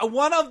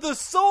 One of the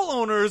sole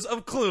owners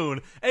of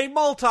Clune, a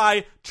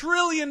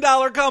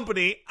multi-trillion-dollar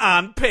company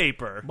on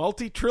paper.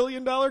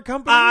 Multi-trillion-dollar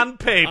company? On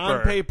paper.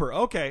 On paper.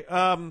 Okay.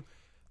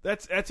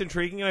 That's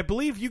intriguing. And I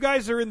believe you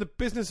guys are in the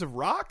business of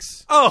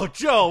rocks? Oh,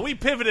 Joe, we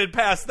pivoted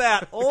past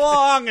that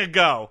long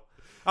ago.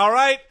 All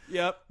right?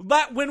 Yep.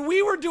 But when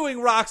we were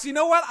doing rocks, you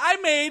know what? I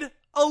made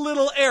a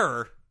little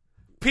error.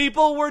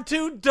 People were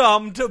too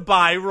dumb to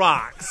buy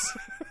rocks.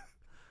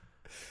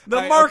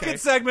 The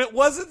market segment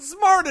wasn't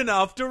smart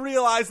enough to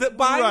realize that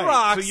buying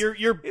rocks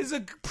is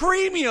a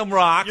premium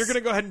rocks. You're going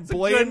to go ahead and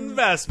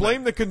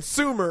blame the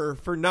consumer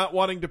for not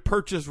wanting to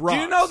purchase rocks.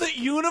 Do you know that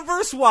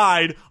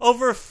universe-wide,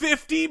 over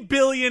 50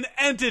 billion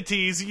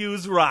entities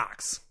use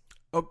rocks?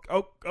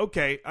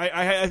 Okay.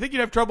 I think you'd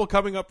have trouble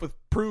coming up with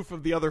proof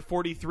of the other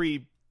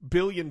 43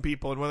 billion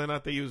people and whether or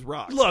not they use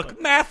rocks. Look,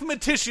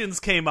 mathematicians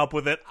came up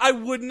with it. I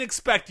wouldn't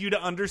expect you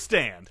to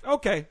understand.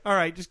 Okay, all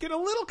right. Just get a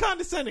little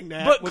condescending,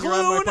 Nat, but when you're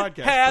on my Clune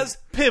podcast. has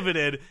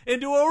pivoted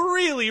into a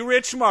really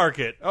rich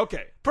market.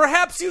 Okay.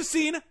 Perhaps you've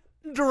seen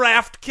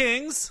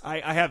DraftKings.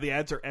 I have the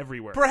ads are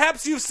everywhere.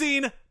 Perhaps you've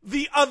seen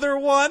the other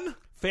one.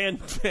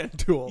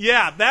 FanDuel.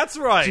 Yeah, that's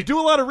right. Did you do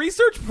a lot of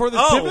research before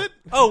this pivot?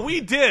 Oh, we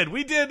did.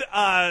 We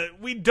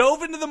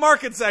dove into the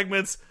market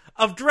segments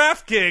of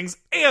DraftKings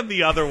and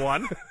the other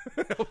one.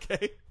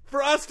 Okay.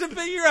 For us to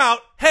figure out,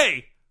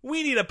 hey,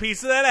 we need a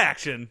piece of that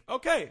action.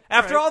 Okay.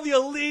 After all the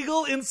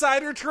illegal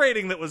insider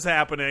trading that was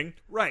happening.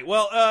 Right.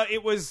 Well,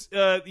 it was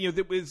one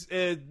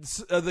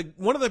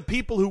of the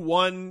people who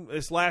won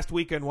this last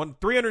weekend won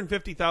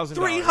 $350,000.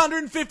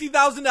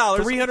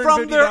 $350,000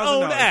 from their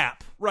own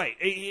app. Right.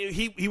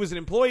 He was an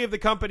employee of the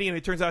company, and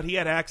it turns out he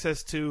had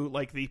access to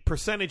like the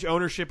percentage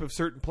ownership of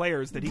certain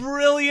players that he.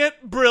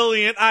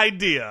 Brilliant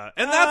idea,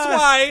 and that's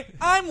why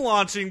I'm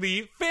launching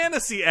the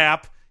fantasy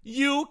app.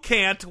 You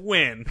Can't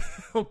Win.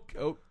 All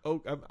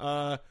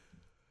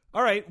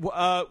right.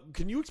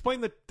 Can you explain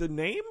the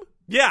name?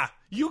 Yeah,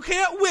 You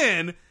Can't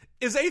Win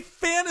is a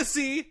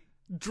fantasy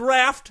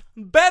draft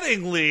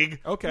betting league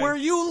where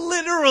you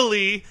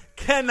literally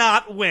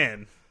cannot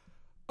win.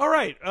 All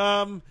right.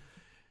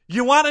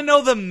 You want to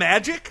know the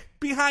magic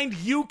behind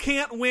You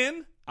Can't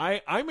Win?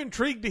 I'm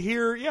intrigued to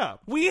hear, yeah.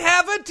 We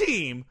have a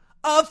team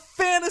of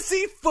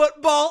fantasy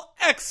football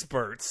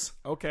experts.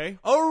 Okay.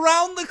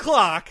 Around the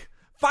clock,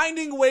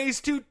 finding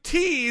ways to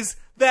tease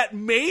that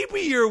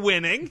maybe you're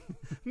winning,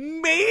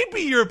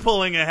 maybe you're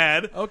pulling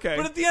ahead. Okay.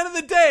 But at the end of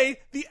the day,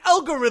 the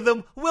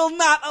algorithm will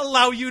not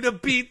allow you to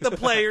beat the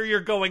player you're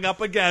going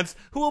up against,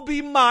 who will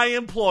be my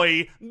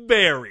employee,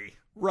 Barry.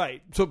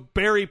 Right. So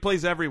Barry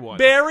plays everyone.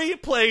 Barry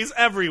plays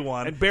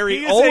everyone. And Barry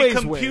he is always a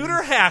computer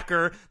wins.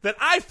 hacker that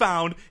I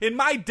found in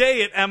my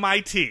day at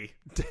MIT.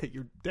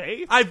 Your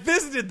day? I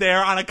visited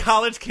there on a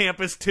college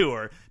campus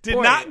tour. Did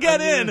not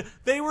get in.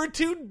 They were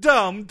too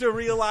dumb to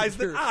realize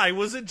that I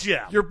was a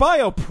gem. Your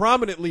bio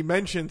prominently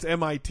mentions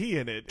MIT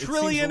in it.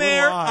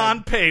 Trillionaire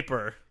on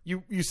paper.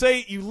 You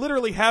say you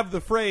literally have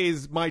the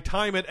phrase "my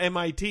time at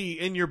MIT"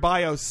 in your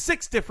bio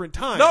 6 different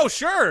times. No,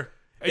 sure.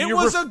 And It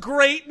was a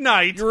great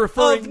night you're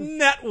referring- of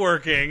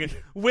networking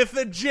with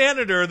the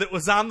janitor that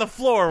was on the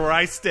floor where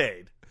I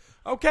stayed.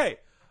 Okay.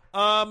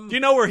 Do you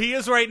know where he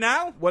is right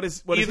now? What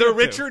is he Either up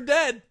rich to? or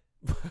dead.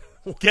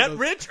 Get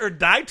rich or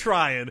die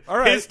trying. All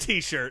right. His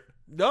T-shirt.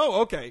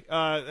 No, okay.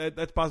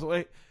 That's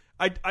possible.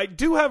 I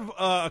do have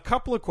a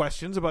couple of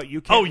questions about You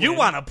Oh, Can't you Win.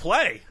 want to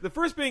play? The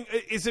first being,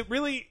 is it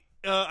really...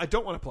 I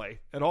don't want to play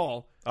at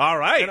all. All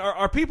right. And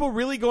are people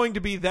really going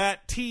to be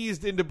that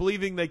teased into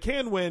believing they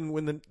can win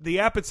when the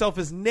app itself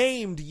is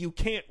named You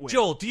Can't Win?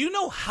 Joel, do you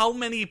know how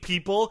many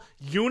people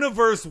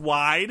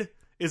universe-wide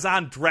is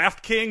on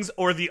DraftKings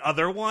or the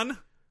other one?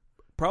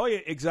 Probably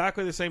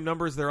exactly the same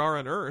numbers there are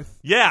on Earth.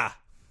 Yeah.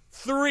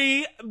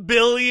 3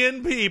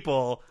 billion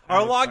people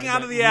are logging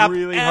find onto that the app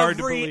really hard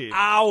to every believe.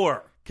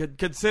 hour.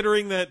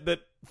 Considering that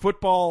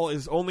football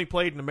is only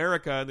played in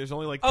America and there's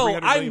only like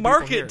 300 I million people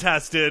market here.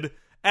 tested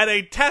at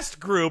a test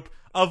group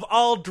of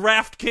all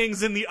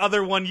DraftKings and the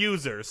other one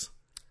users.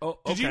 Oh,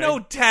 Did you okay. know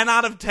 10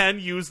 out of 10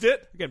 used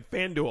it? Again,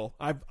 FanDuel.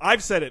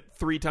 I've said it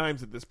 3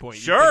 times at this point.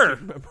 You Sure.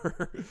 can't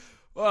remember.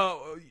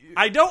 Well,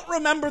 I don't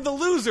remember the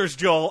losers,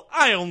 Joel.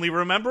 I only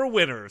remember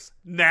winners.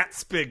 Nat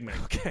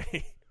Spigman.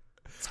 okay.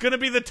 It's going to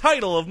be the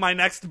title of my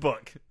next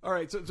book. All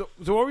right. So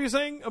what were you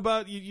saying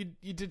about you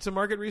did some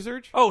market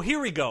research? Oh, here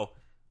we go.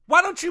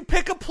 Why don't you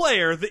pick a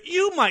player that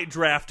you might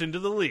draft into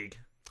the league?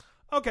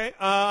 Okay.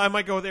 I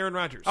might go with Aaron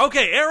Rodgers.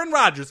 Okay, Aaron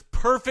Rodgers,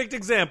 perfect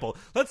example.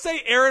 Let's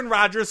say Aaron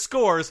Rodgers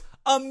scores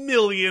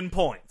 1,000,000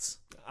 points.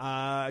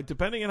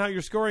 Depending on how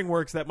your scoring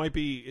works, that might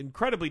be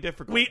incredibly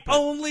difficult. We but-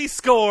 only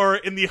score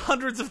in the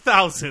hundreds of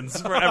thousands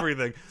for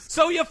everything.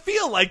 So you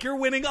feel like you're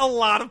winning a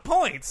lot of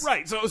points.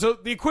 Right. So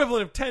the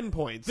equivalent of 10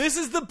 points. This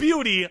is the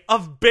beauty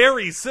of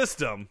Barry's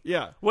system.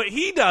 Yeah. What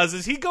he does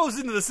is he goes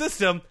into the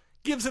system,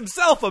 gives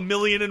himself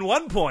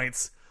 1,000,001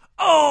 points.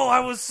 Oh, I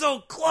was so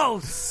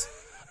close.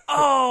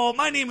 Oh,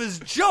 my name is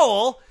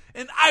Joel,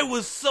 and I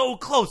was so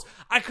close.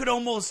 I could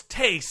almost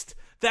taste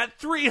that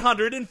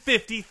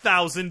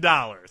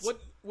 $350,000.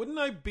 Wouldn't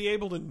I be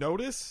able to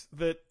notice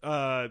that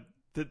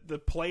the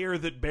player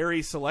that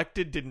Barry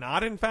selected did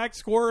not, in fact,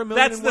 score 1,000,001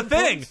 That's the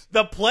thing. points?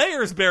 The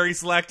players Barry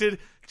selected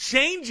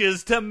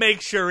changes to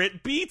make sure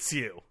it beats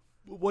you.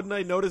 Wouldn't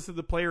I notice that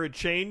the player had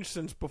changed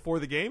since before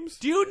the games?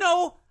 Do you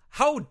know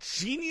how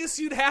genius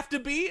you'd have to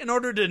be in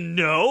order to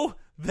know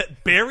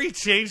that Barry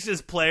changed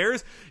his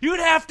players? You'd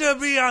have to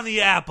be on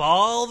the app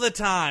all the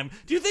time.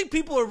 Do you think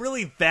people are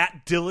really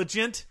that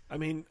diligent? I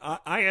mean,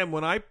 I am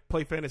when I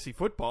play fantasy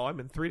football. I'm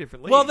in 3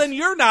 different leagues. Well, then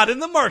you're not in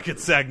the market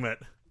segment.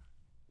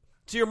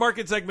 So your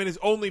market segment is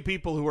only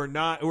people who are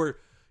going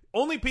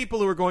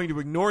to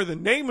ignore the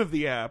name of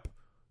the app,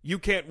 You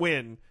Can't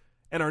Win,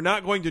 and are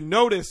not going to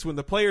notice when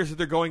the players that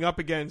they're going up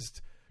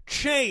against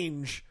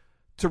change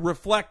to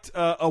reflect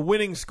a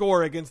winning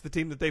score against the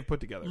team that they've put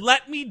together.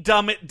 Let me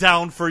dumb it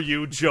down for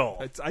you,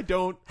 Joel. I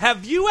don't.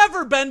 Have you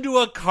ever been to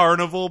a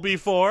carnival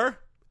before?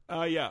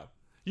 Yeah.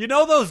 You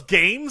know those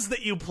games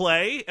that you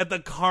play at the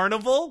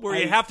carnival where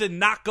you have to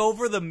knock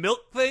over the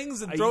milk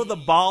things and throw the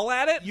ball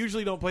at it?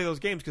 Usually don't play those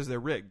games because they're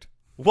rigged.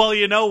 Well,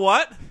 you know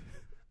what?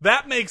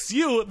 That makes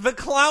you the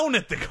clown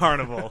at the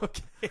carnival.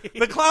 Okay.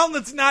 The clown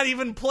that's not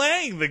even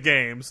playing the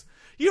games.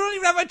 You don't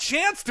even have a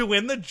chance to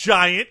win the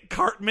giant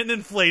Cartman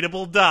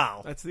inflatable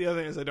doll. That's the other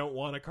thing is I don't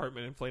want a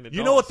Cartman inflated You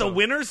doll, know what so- the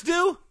winners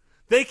do?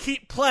 They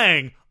keep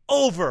playing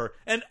over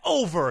and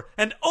over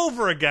and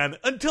over again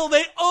until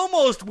they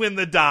almost win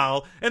the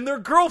doll, and their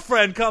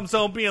girlfriend comes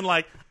home being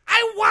like,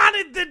 I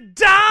wanted the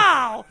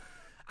doll!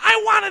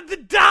 I wanted the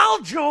doll,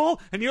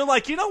 Joel! And you're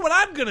like, you know what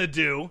I'm going to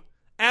do?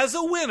 As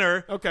a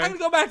winner, Okay. I'm going to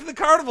go back to the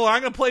carnival.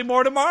 I'm going to play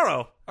more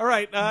tomorrow. All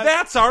right.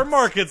 That's our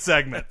market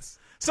segment.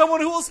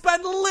 Someone who will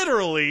spend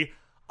literally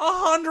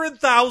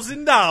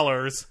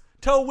 $100,000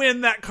 to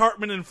win that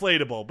Cartman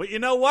inflatable. But you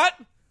know what?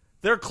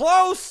 They're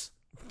close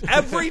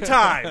every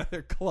time.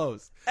 they're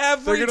close.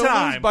 Every They're gonna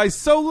time. lose by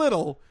so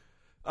little.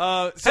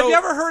 Have you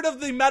ever heard of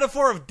the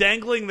metaphor of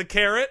dangling the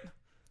carrot?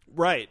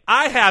 Right.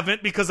 I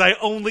haven't because I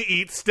only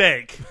eat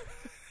steak.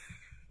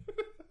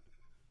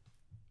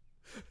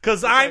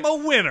 Because I'm a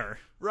winner.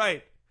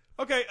 Right.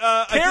 Okay.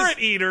 Carrot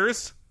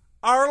eaters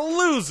are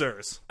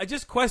losers. I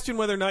just question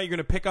whether or not you're going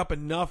to pick up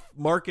enough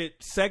market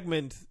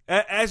segment.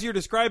 As you're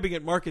describing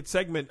it, market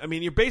segment, I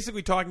mean, you're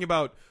basically talking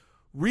about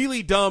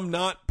really dumb,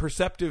 not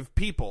perceptive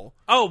people.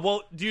 Oh,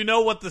 well, do you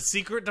know what the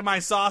secret to my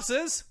sauce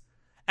is?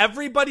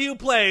 Everybody who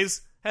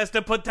plays has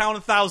to put down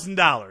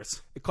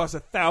 $1,000. It costs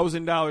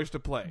 $1,000 to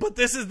play. But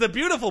this is the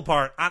beautiful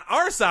part. On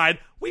our side,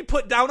 we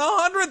put down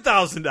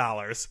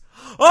 $100,000.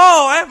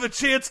 Oh, I have a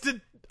chance to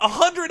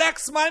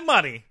 100x my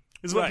money,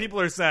 is what Right. people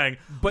are saying.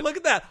 But- look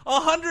at that,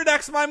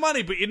 100x my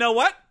money. But you know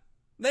what?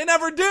 They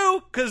never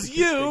do, because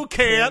you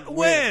can't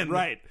win.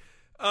 Right.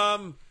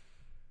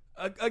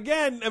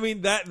 Again, I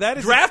mean, that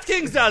is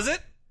DraftKings does it.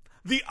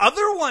 The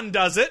other one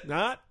does it.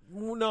 not.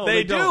 No,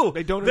 They don't. do.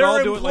 They don't at Their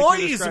all do it like you're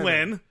employees describing.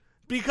 win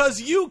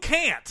because you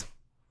can't.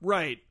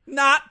 Right.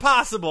 Not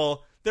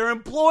possible. Their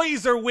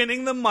employees are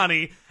winning the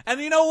money.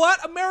 And you know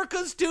what?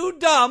 America's too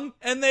dumb,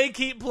 and they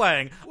keep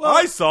playing. Well-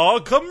 I saw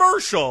a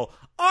commercial.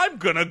 I'm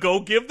gonna go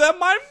give them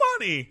my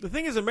money. The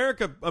thing is,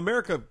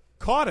 America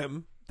caught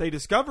him. They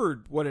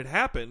discovered what had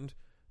happened,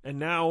 and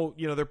now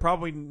they're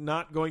probably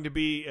not going to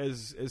be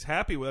as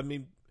happy with. I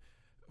mean,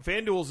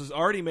 FanDuel's is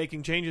already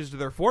making changes to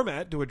their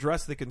format to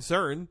address the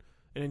concern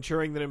and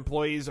ensuring that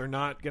employees are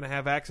not going to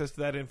have access to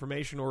that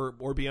information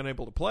or be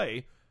unable to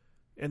play.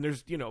 And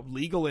there's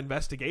legal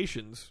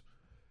investigations.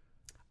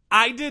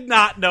 I did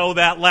not know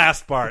that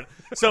last part.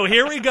 So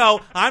here we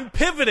go. I'm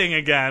pivoting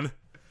again.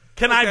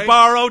 Can I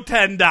borrow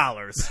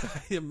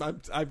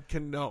 $10? I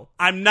can no.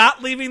 I'm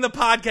not leaving the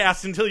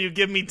podcast until you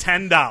give me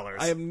 $10.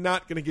 I am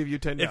not going to give you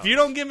 $10. If you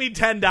don't give me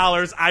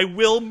 $10, I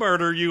will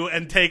murder you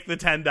and take the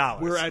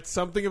 $10. We're at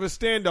something of a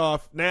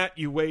standoff. Nat,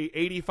 you weigh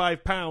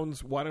 85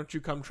 pounds. Why don't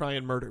you come try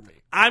and murder me?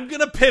 I'm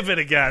going to pivot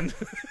again.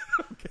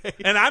 Okay.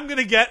 And I'm going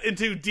to get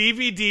into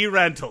DVD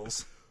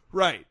rentals.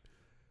 Right.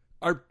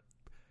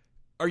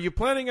 Are you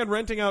planning on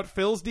renting out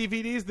Phil's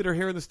DVDs that are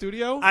here in the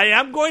studio? I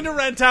am going to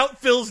rent out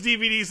Phil's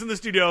DVDs in the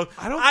studio.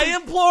 I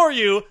implore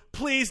you,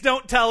 please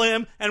don't tell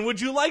him. And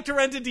would you like to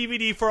rent a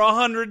DVD for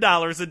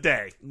 $100 a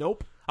day?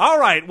 Nope. All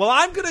right. Well,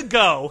 I'm going to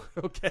go.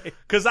 Okay.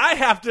 Because I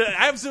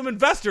have some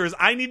investors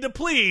I need to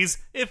please,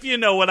 if you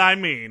know what I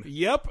mean.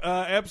 Yep,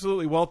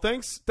 absolutely. Well,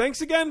 thanks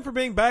again for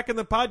being back in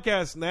the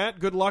podcast, Nat.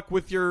 Good luck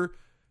with your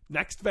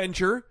next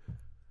venture,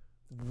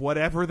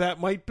 whatever that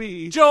might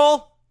be.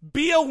 Joel,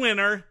 be a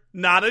winner,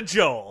 not a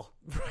Joel.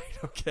 Right,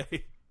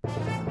 okay.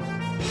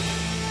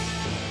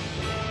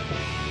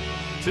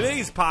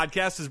 Today's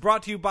podcast is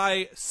brought to you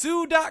by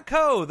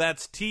Sue.co.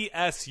 That's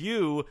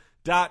TSU.co.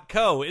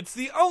 It's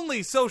the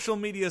only social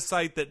media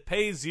site that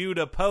pays you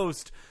to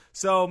post.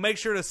 So make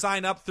sure to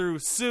sign up through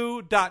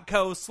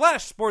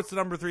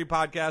Sue.co/sports3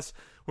 podcast,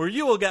 where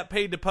you will get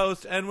paid to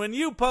post. And when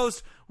you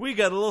post, we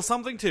get a little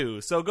something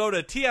too. So go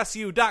to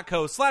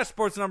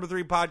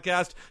TSU.co/sports3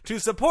 podcast to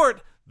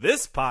support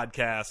this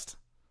podcast.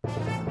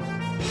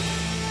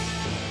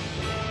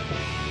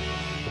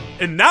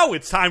 And now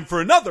it's time for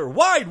another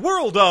wide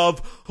world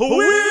of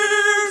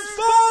Weird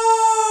Sports!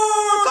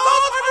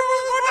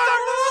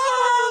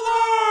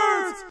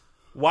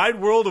 Wide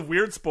world of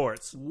weird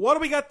sports. What do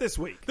we got this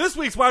week? This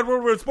week's Wide World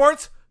of Weird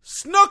Sports,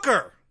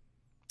 snooker.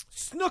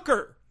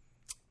 Snooker.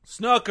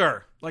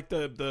 Like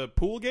the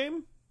pool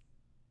game?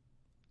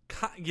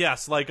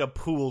 Yes, like a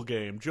pool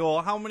game.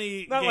 Joel, how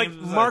many Not games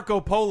like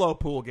Marco Polo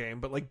pool game,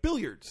 but like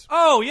billiards.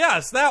 Oh,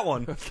 yes, that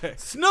one. Okay.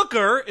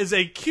 Snooker is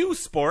a cue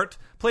sport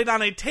played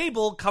on a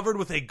table covered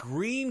with a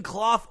green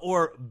cloth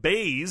or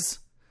baize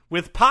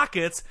with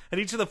pockets at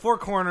each of the four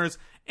corners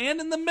and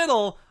in the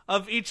middle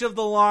of each of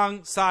the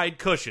long side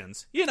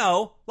cushions.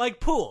 Like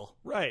pool.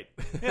 Right.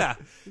 Yeah,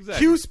 exactly.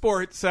 Cue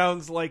sport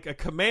sounds like a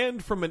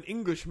command from an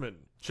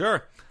Englishman.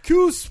 Sure.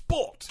 Cue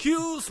sport.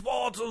 Cue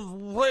sport,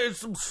 play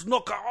some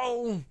snooker.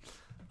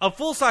 A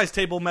full-size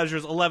table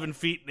measures 11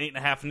 feet and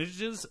 8.5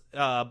 inches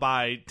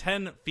by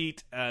 10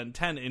 feet and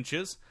 10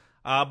 inches,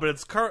 but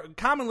it's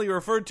commonly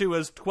referred to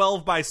as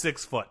 12 by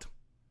 6 foot.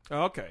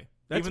 Okay.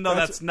 Even though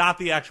that's not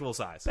the actual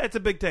size. That's a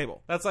big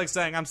table. That's like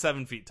saying I'm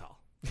 7 feet tall.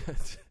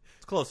 It's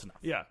close enough.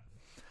 Yeah.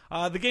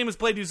 The game is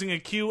played using a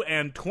cue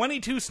and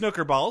 22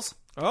 snooker balls.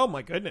 Oh,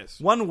 my goodness.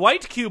 1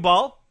 white cue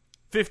ball,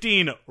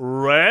 15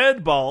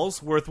 red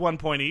balls worth 1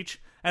 point each,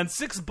 and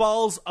 6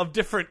 balls of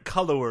different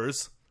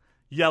colors.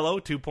 Yellow,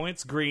 2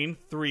 points, green,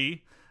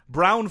 3,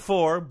 brown,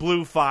 4,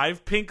 blue,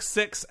 5, pink,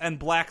 6, and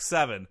black,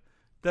 7.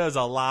 There's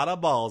a lot of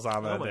balls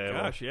on that table. Oh, my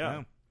gosh,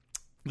 yeah.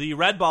 The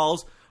red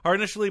balls are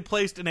initially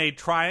placed in a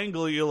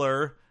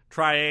triangular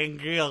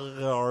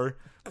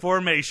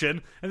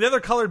formation, and the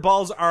other colored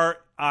balls are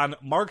on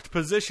marked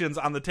positions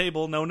on the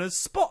table known as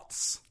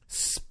spots.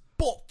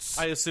 Spots.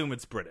 I assume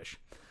it's British.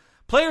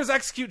 Players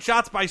execute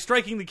shots by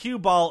striking the cue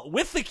ball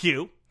with the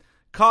cue,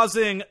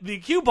 causing the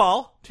cue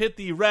ball to hit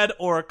the red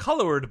or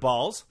colored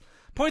balls.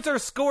 Points are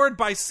scored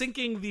by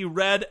sinking the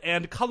red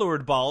and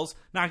colored balls,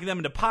 knocking them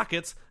into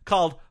pockets,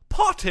 called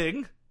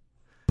potting.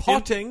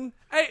 Potting?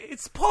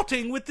 It's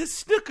potting with the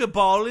snooker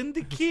ball in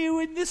the cue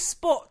in the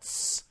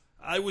spots.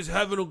 I was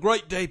having a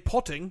great day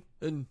potting,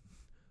 and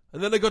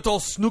then I got all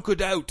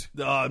snookered out.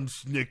 I'm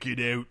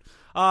snookered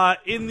out.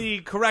 In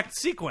the correct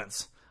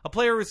sequence, a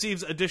player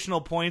receives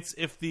additional points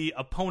if the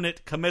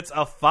opponent commits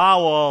a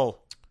foul.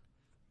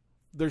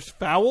 There's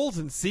fouls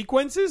and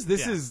sequences?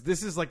 This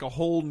is like a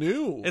whole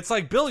new... It's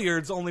like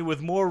billiards, only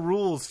with more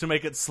rules to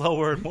make it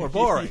slower and more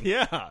boring.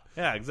 Yeah.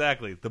 Yeah,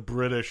 exactly. The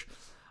British.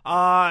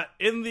 A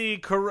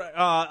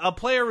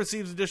player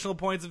receives additional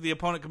points if the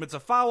opponent commits a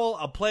foul.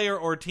 A player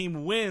or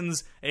team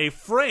wins a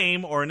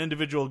frame or an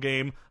individual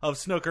game of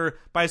snooker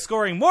by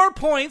scoring more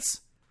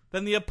points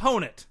than the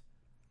opponent.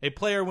 A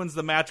player wins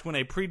the match when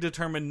a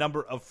predetermined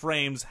number of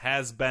frames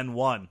has been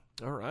won.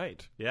 All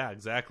right. Yeah,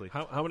 exactly.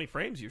 How many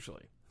frames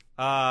usually?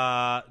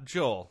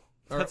 Joel,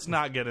 let's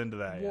not get into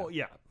that yet. Well,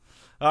 yeah.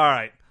 All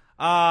right.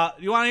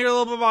 You want to hear a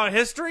little bit about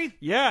history?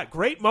 Yeah,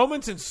 great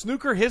moments in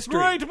snooker history.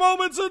 Great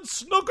moments in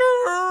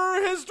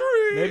snooker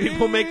history. Maybe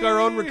we'll make our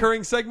own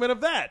recurring segment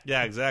of that.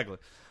 Yeah, exactly.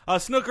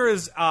 Snooker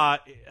is a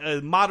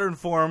modern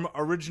form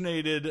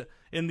originated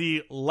in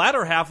the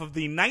latter half of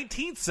the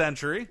 19th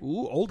century.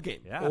 Ooh, old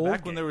game. Yeah, old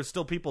back game. when there were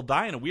still people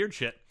dying of weird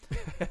shit.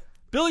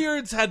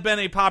 Billiards had been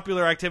a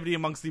popular activity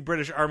amongst the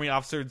British Army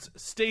officers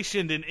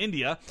stationed in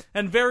India,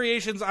 and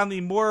variations on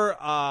the more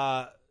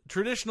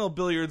traditional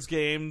billiards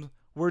game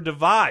were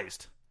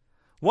devised.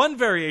 One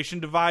variation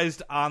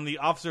devised on the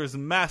officers'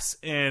 mess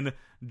in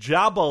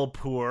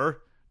Jabalpur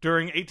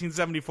during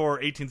 1874 or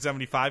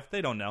 1875,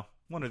 they don't know,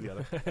 one or the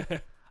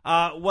other,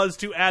 was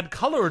to add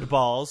colored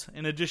balls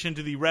in addition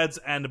to the reds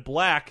and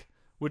black,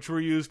 which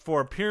were used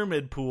for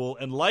pyramid pool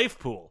and life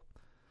pool.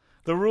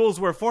 The rules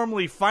were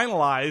formally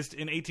finalized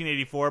in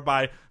 1884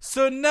 by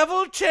Sir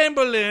Neville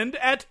Chamberlain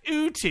at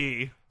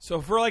Ooty. So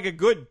for like a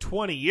good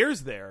 20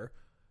 years there,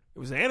 it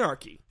was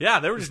anarchy. Yeah,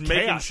 they were just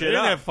making Chaos. shit They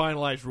didn't up. have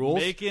finalized rules.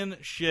 Making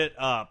shit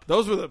up.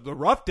 Those were the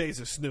rough days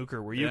of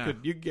snooker, where you Yeah.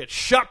 could get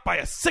shot by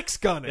a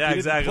 6-gun. If Yeah, you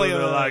exactly.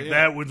 Didn't They're play like,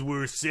 that one's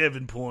worth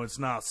 7 points,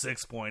 not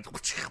 6 points.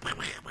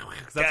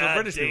 That's what God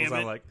British damn people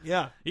sound it. like.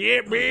 Yeah.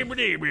 Yeah,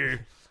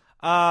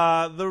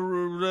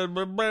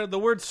 the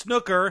word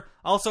snooker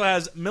also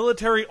has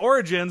military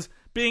origins,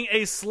 being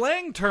a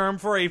slang term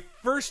for a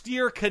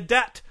first-year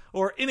cadet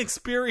or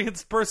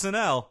inexperienced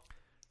personnel.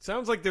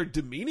 Sounds like they're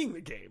demeaning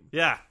the game.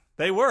 Yeah,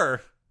 they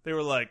were. They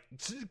were like,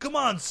 come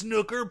on,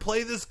 snooker,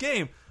 play this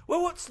game.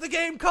 Well, what's the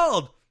game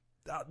called?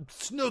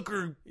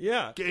 Snooker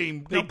Yeah.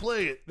 game. They- Go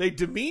play it. They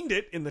demeaned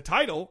it in the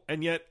title,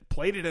 and yet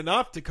played it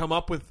enough to come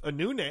up with a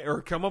new name,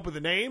 or come up with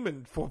a name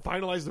and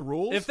finalize the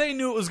rules. If they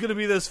knew it was going to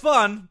be this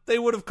fun, they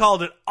would have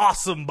called it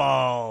Awesome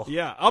Ball.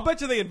 Yeah, I'll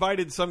bet you they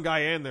invited some guy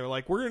in. They're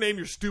like, "We're gonna name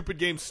your stupid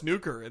game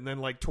snooker," and then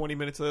like 20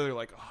 minutes later, they're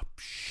like, "Oh,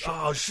 shit,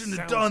 Oh, shouldn't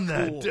have sounds done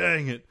that. cool."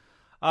 Dang it.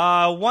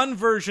 One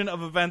version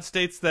of events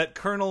states that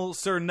Colonel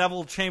Sir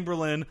Neville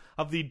Chamberlain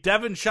of the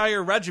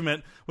Devonshire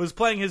Regiment was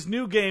playing his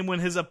new game when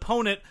his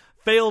opponent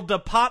failed to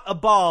pot a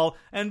ball,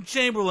 and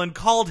Chamberlain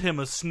called him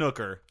a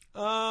snooker.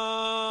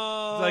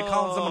 Oh, It's like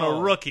calling someone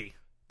a rookie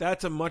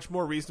That's a much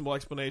more reasonable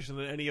explanation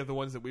than any of the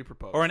ones that we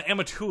proposed. or an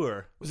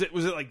amateur. Was it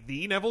like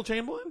the Neville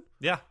Chamberlain?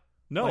 Yeah.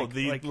 No, Like-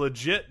 the like-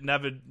 legit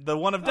the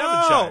one of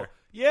Devonshire. Oh,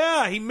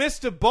 yeah, he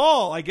missed a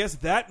ball. I guess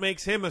that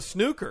makes him a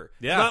snooker.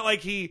 Yeah. It's not like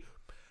he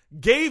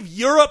gave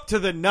Europe to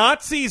the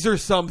Nazis or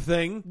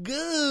something.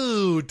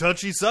 Goo,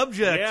 touchy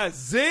subject. Yeah,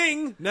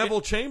 zing, Neville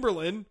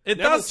Chamberlain. it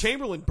Neville does-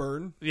 Chamberlain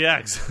burn.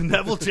 Yeah,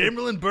 Neville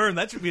Chamberlain burn.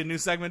 That should be a new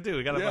segment too.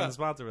 We got to Yeah. find a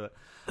sponsor for that.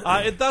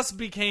 It thus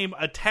became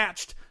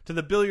attached to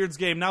the billiards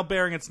game, now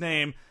bearing its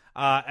name,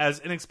 as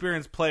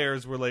inexperienced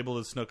players were labeled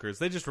as snookers.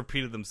 They just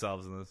repeated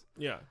themselves in this.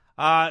 Yeah.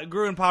 It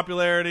grew in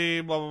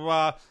popularity. Blah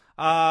blah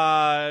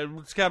blah.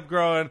 Kept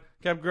growing.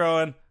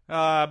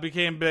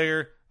 Became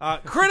bigger.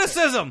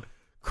 Criticism.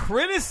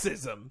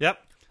 Criticism. Yep.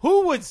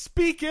 Who would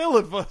speak ill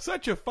of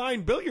such a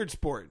fine billiard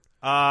sport?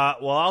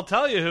 Well, I'll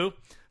tell you who.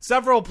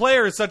 Several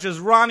players such as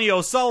Ronnie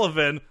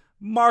O'Sullivan,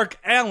 Mark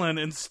Allen,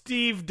 and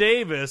Steve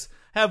Davis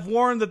have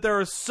warned that there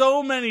are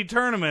so many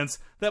tournaments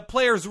that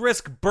players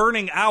risk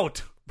burning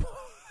out.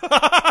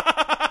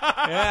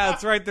 Yeah,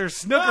 that's right. Their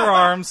snooker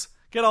arms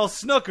get all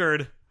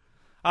snookered.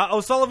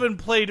 O'Sullivan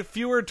played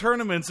fewer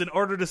tournaments in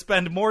order to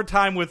spend more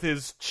time with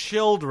his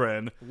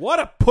children. What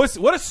a pussy!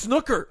 What a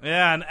snooker!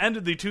 Yeah, and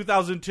ended the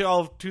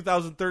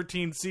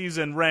 2012-2013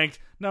 season ranked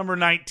number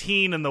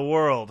 19 in the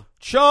world.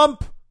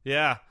 Chump.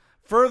 Yeah.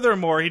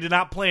 Furthermore, he did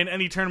not play in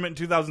any tournament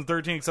in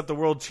 2013 except the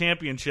World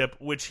Championship,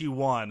 which he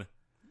won.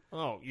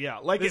 Oh yeah,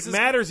 like This it is-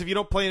 matters if you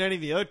don't play in any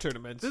of the other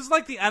tournaments. This is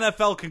like the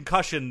NFL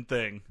concussion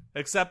thing,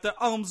 except the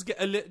arms get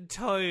a little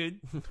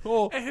tired.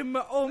 Oh, My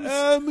arms.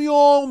 my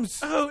arms.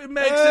 Oh, it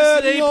makes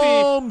the me sleepy.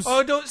 arms. Oh,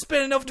 I don't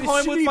spend enough Me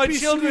time with my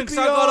sleepy, children because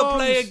I sleepy gotta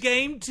play a arms.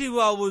 game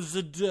 2 hours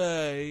a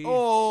day.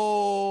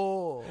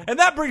 Oh. And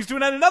that brings to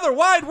an end another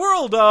wide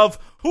world of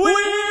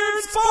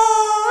weird sports.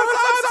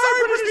 I'm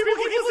sorry, British people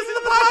keep listening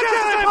to the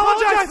podcast. I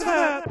apologize for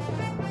that.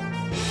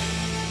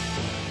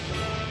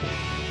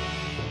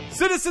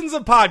 Citizens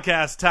of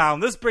Podcast Town,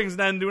 this brings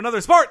an end to another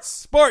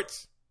sports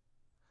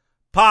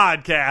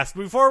podcast.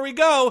 Before we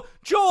go,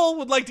 Joel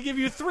would like to give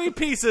you 3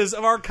 pieces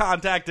of our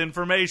contact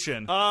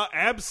information.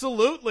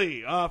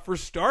 Absolutely. For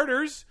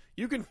starters,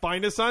 you can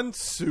find us on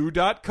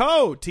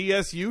Sue.co,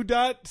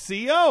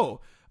 TSU.co.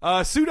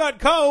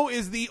 Sue.co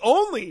is the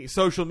only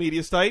social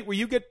media site where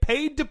you get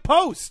paid to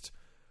post,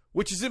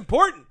 which is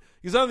important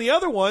because on the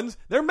other ones,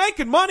 they're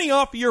making money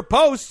off of your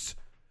posts,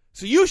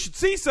 so you should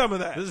see some of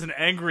that. This is an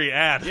angry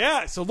ad.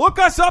 Yeah, so look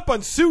us up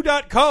on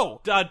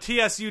Sue.co.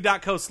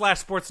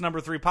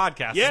 TSU.co/sports3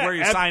 podcast. Yeah, is where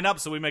you sign up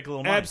so we make a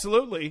little money.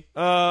 Absolutely.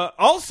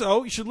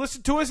 Also, you should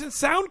listen to us in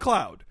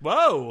SoundCloud.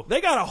 Whoa.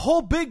 They got a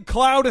whole big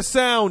cloud of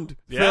sound,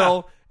 Yeah.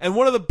 Phil, and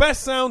one of the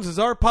best sounds is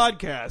our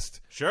podcast.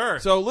 Sure.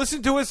 So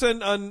listen to us on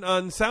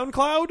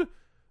SoundCloud.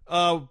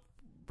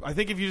 I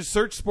think if you just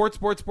search Sports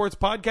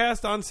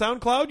Podcast on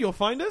SoundCloud, you'll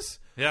find us.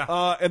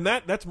 Yeah. And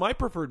that's my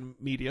preferred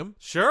medium.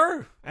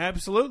 Sure.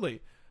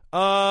 Absolutely.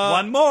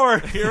 One more.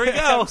 Here we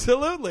go.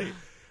 Absolutely.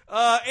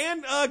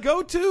 And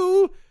go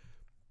to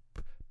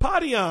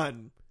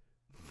Podion.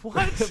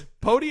 What?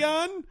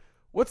 Podion?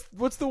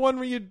 What's the one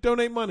where you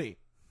donate money?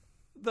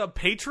 The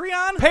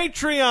Patreon?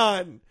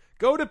 Patreon.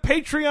 go to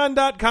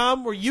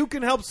patreon.com where you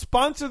can help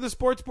sponsor the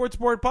Sport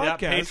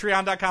podcast. Yeah,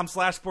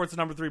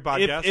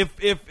 patreon.com/sports3podcast.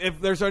 If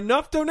there's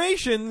enough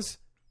donations,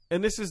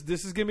 and this is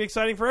going to be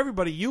exciting for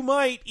everybody, you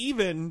might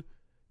even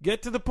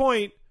get to the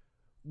point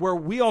where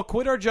we all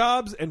quit our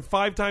jobs and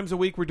 5 times a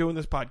week we're doing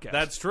this podcast.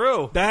 That's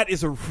true. That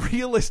is a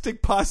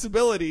realistic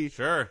possibility.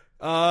 Sure.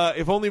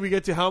 If only we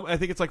get to I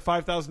think it's like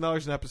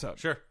 $5,000 an episode.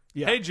 Sure.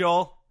 Yeah. Hey,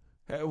 Joel.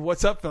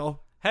 What's up,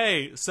 Phil?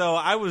 Hey, so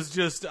I was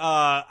just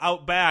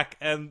out back,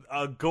 and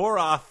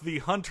Goroth the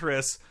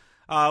Huntress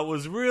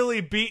was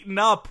really beaten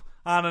up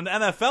on an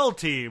NFL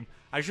team.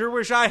 I sure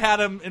wish I had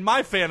him in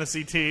my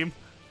fantasy team.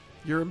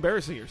 You're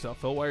embarrassing yourself,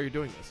 Phil. Why are you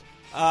doing this?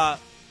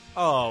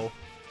 Oh,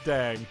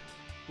 dang.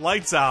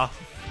 Lights off.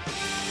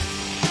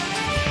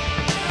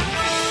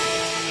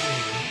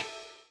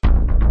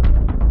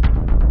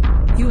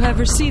 You have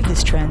received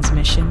this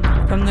transmission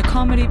from the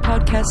Comedy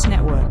Podcast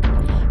Network.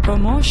 For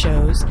more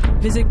shows,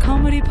 visit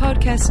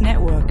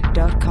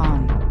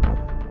comedypodcastnetwork.com.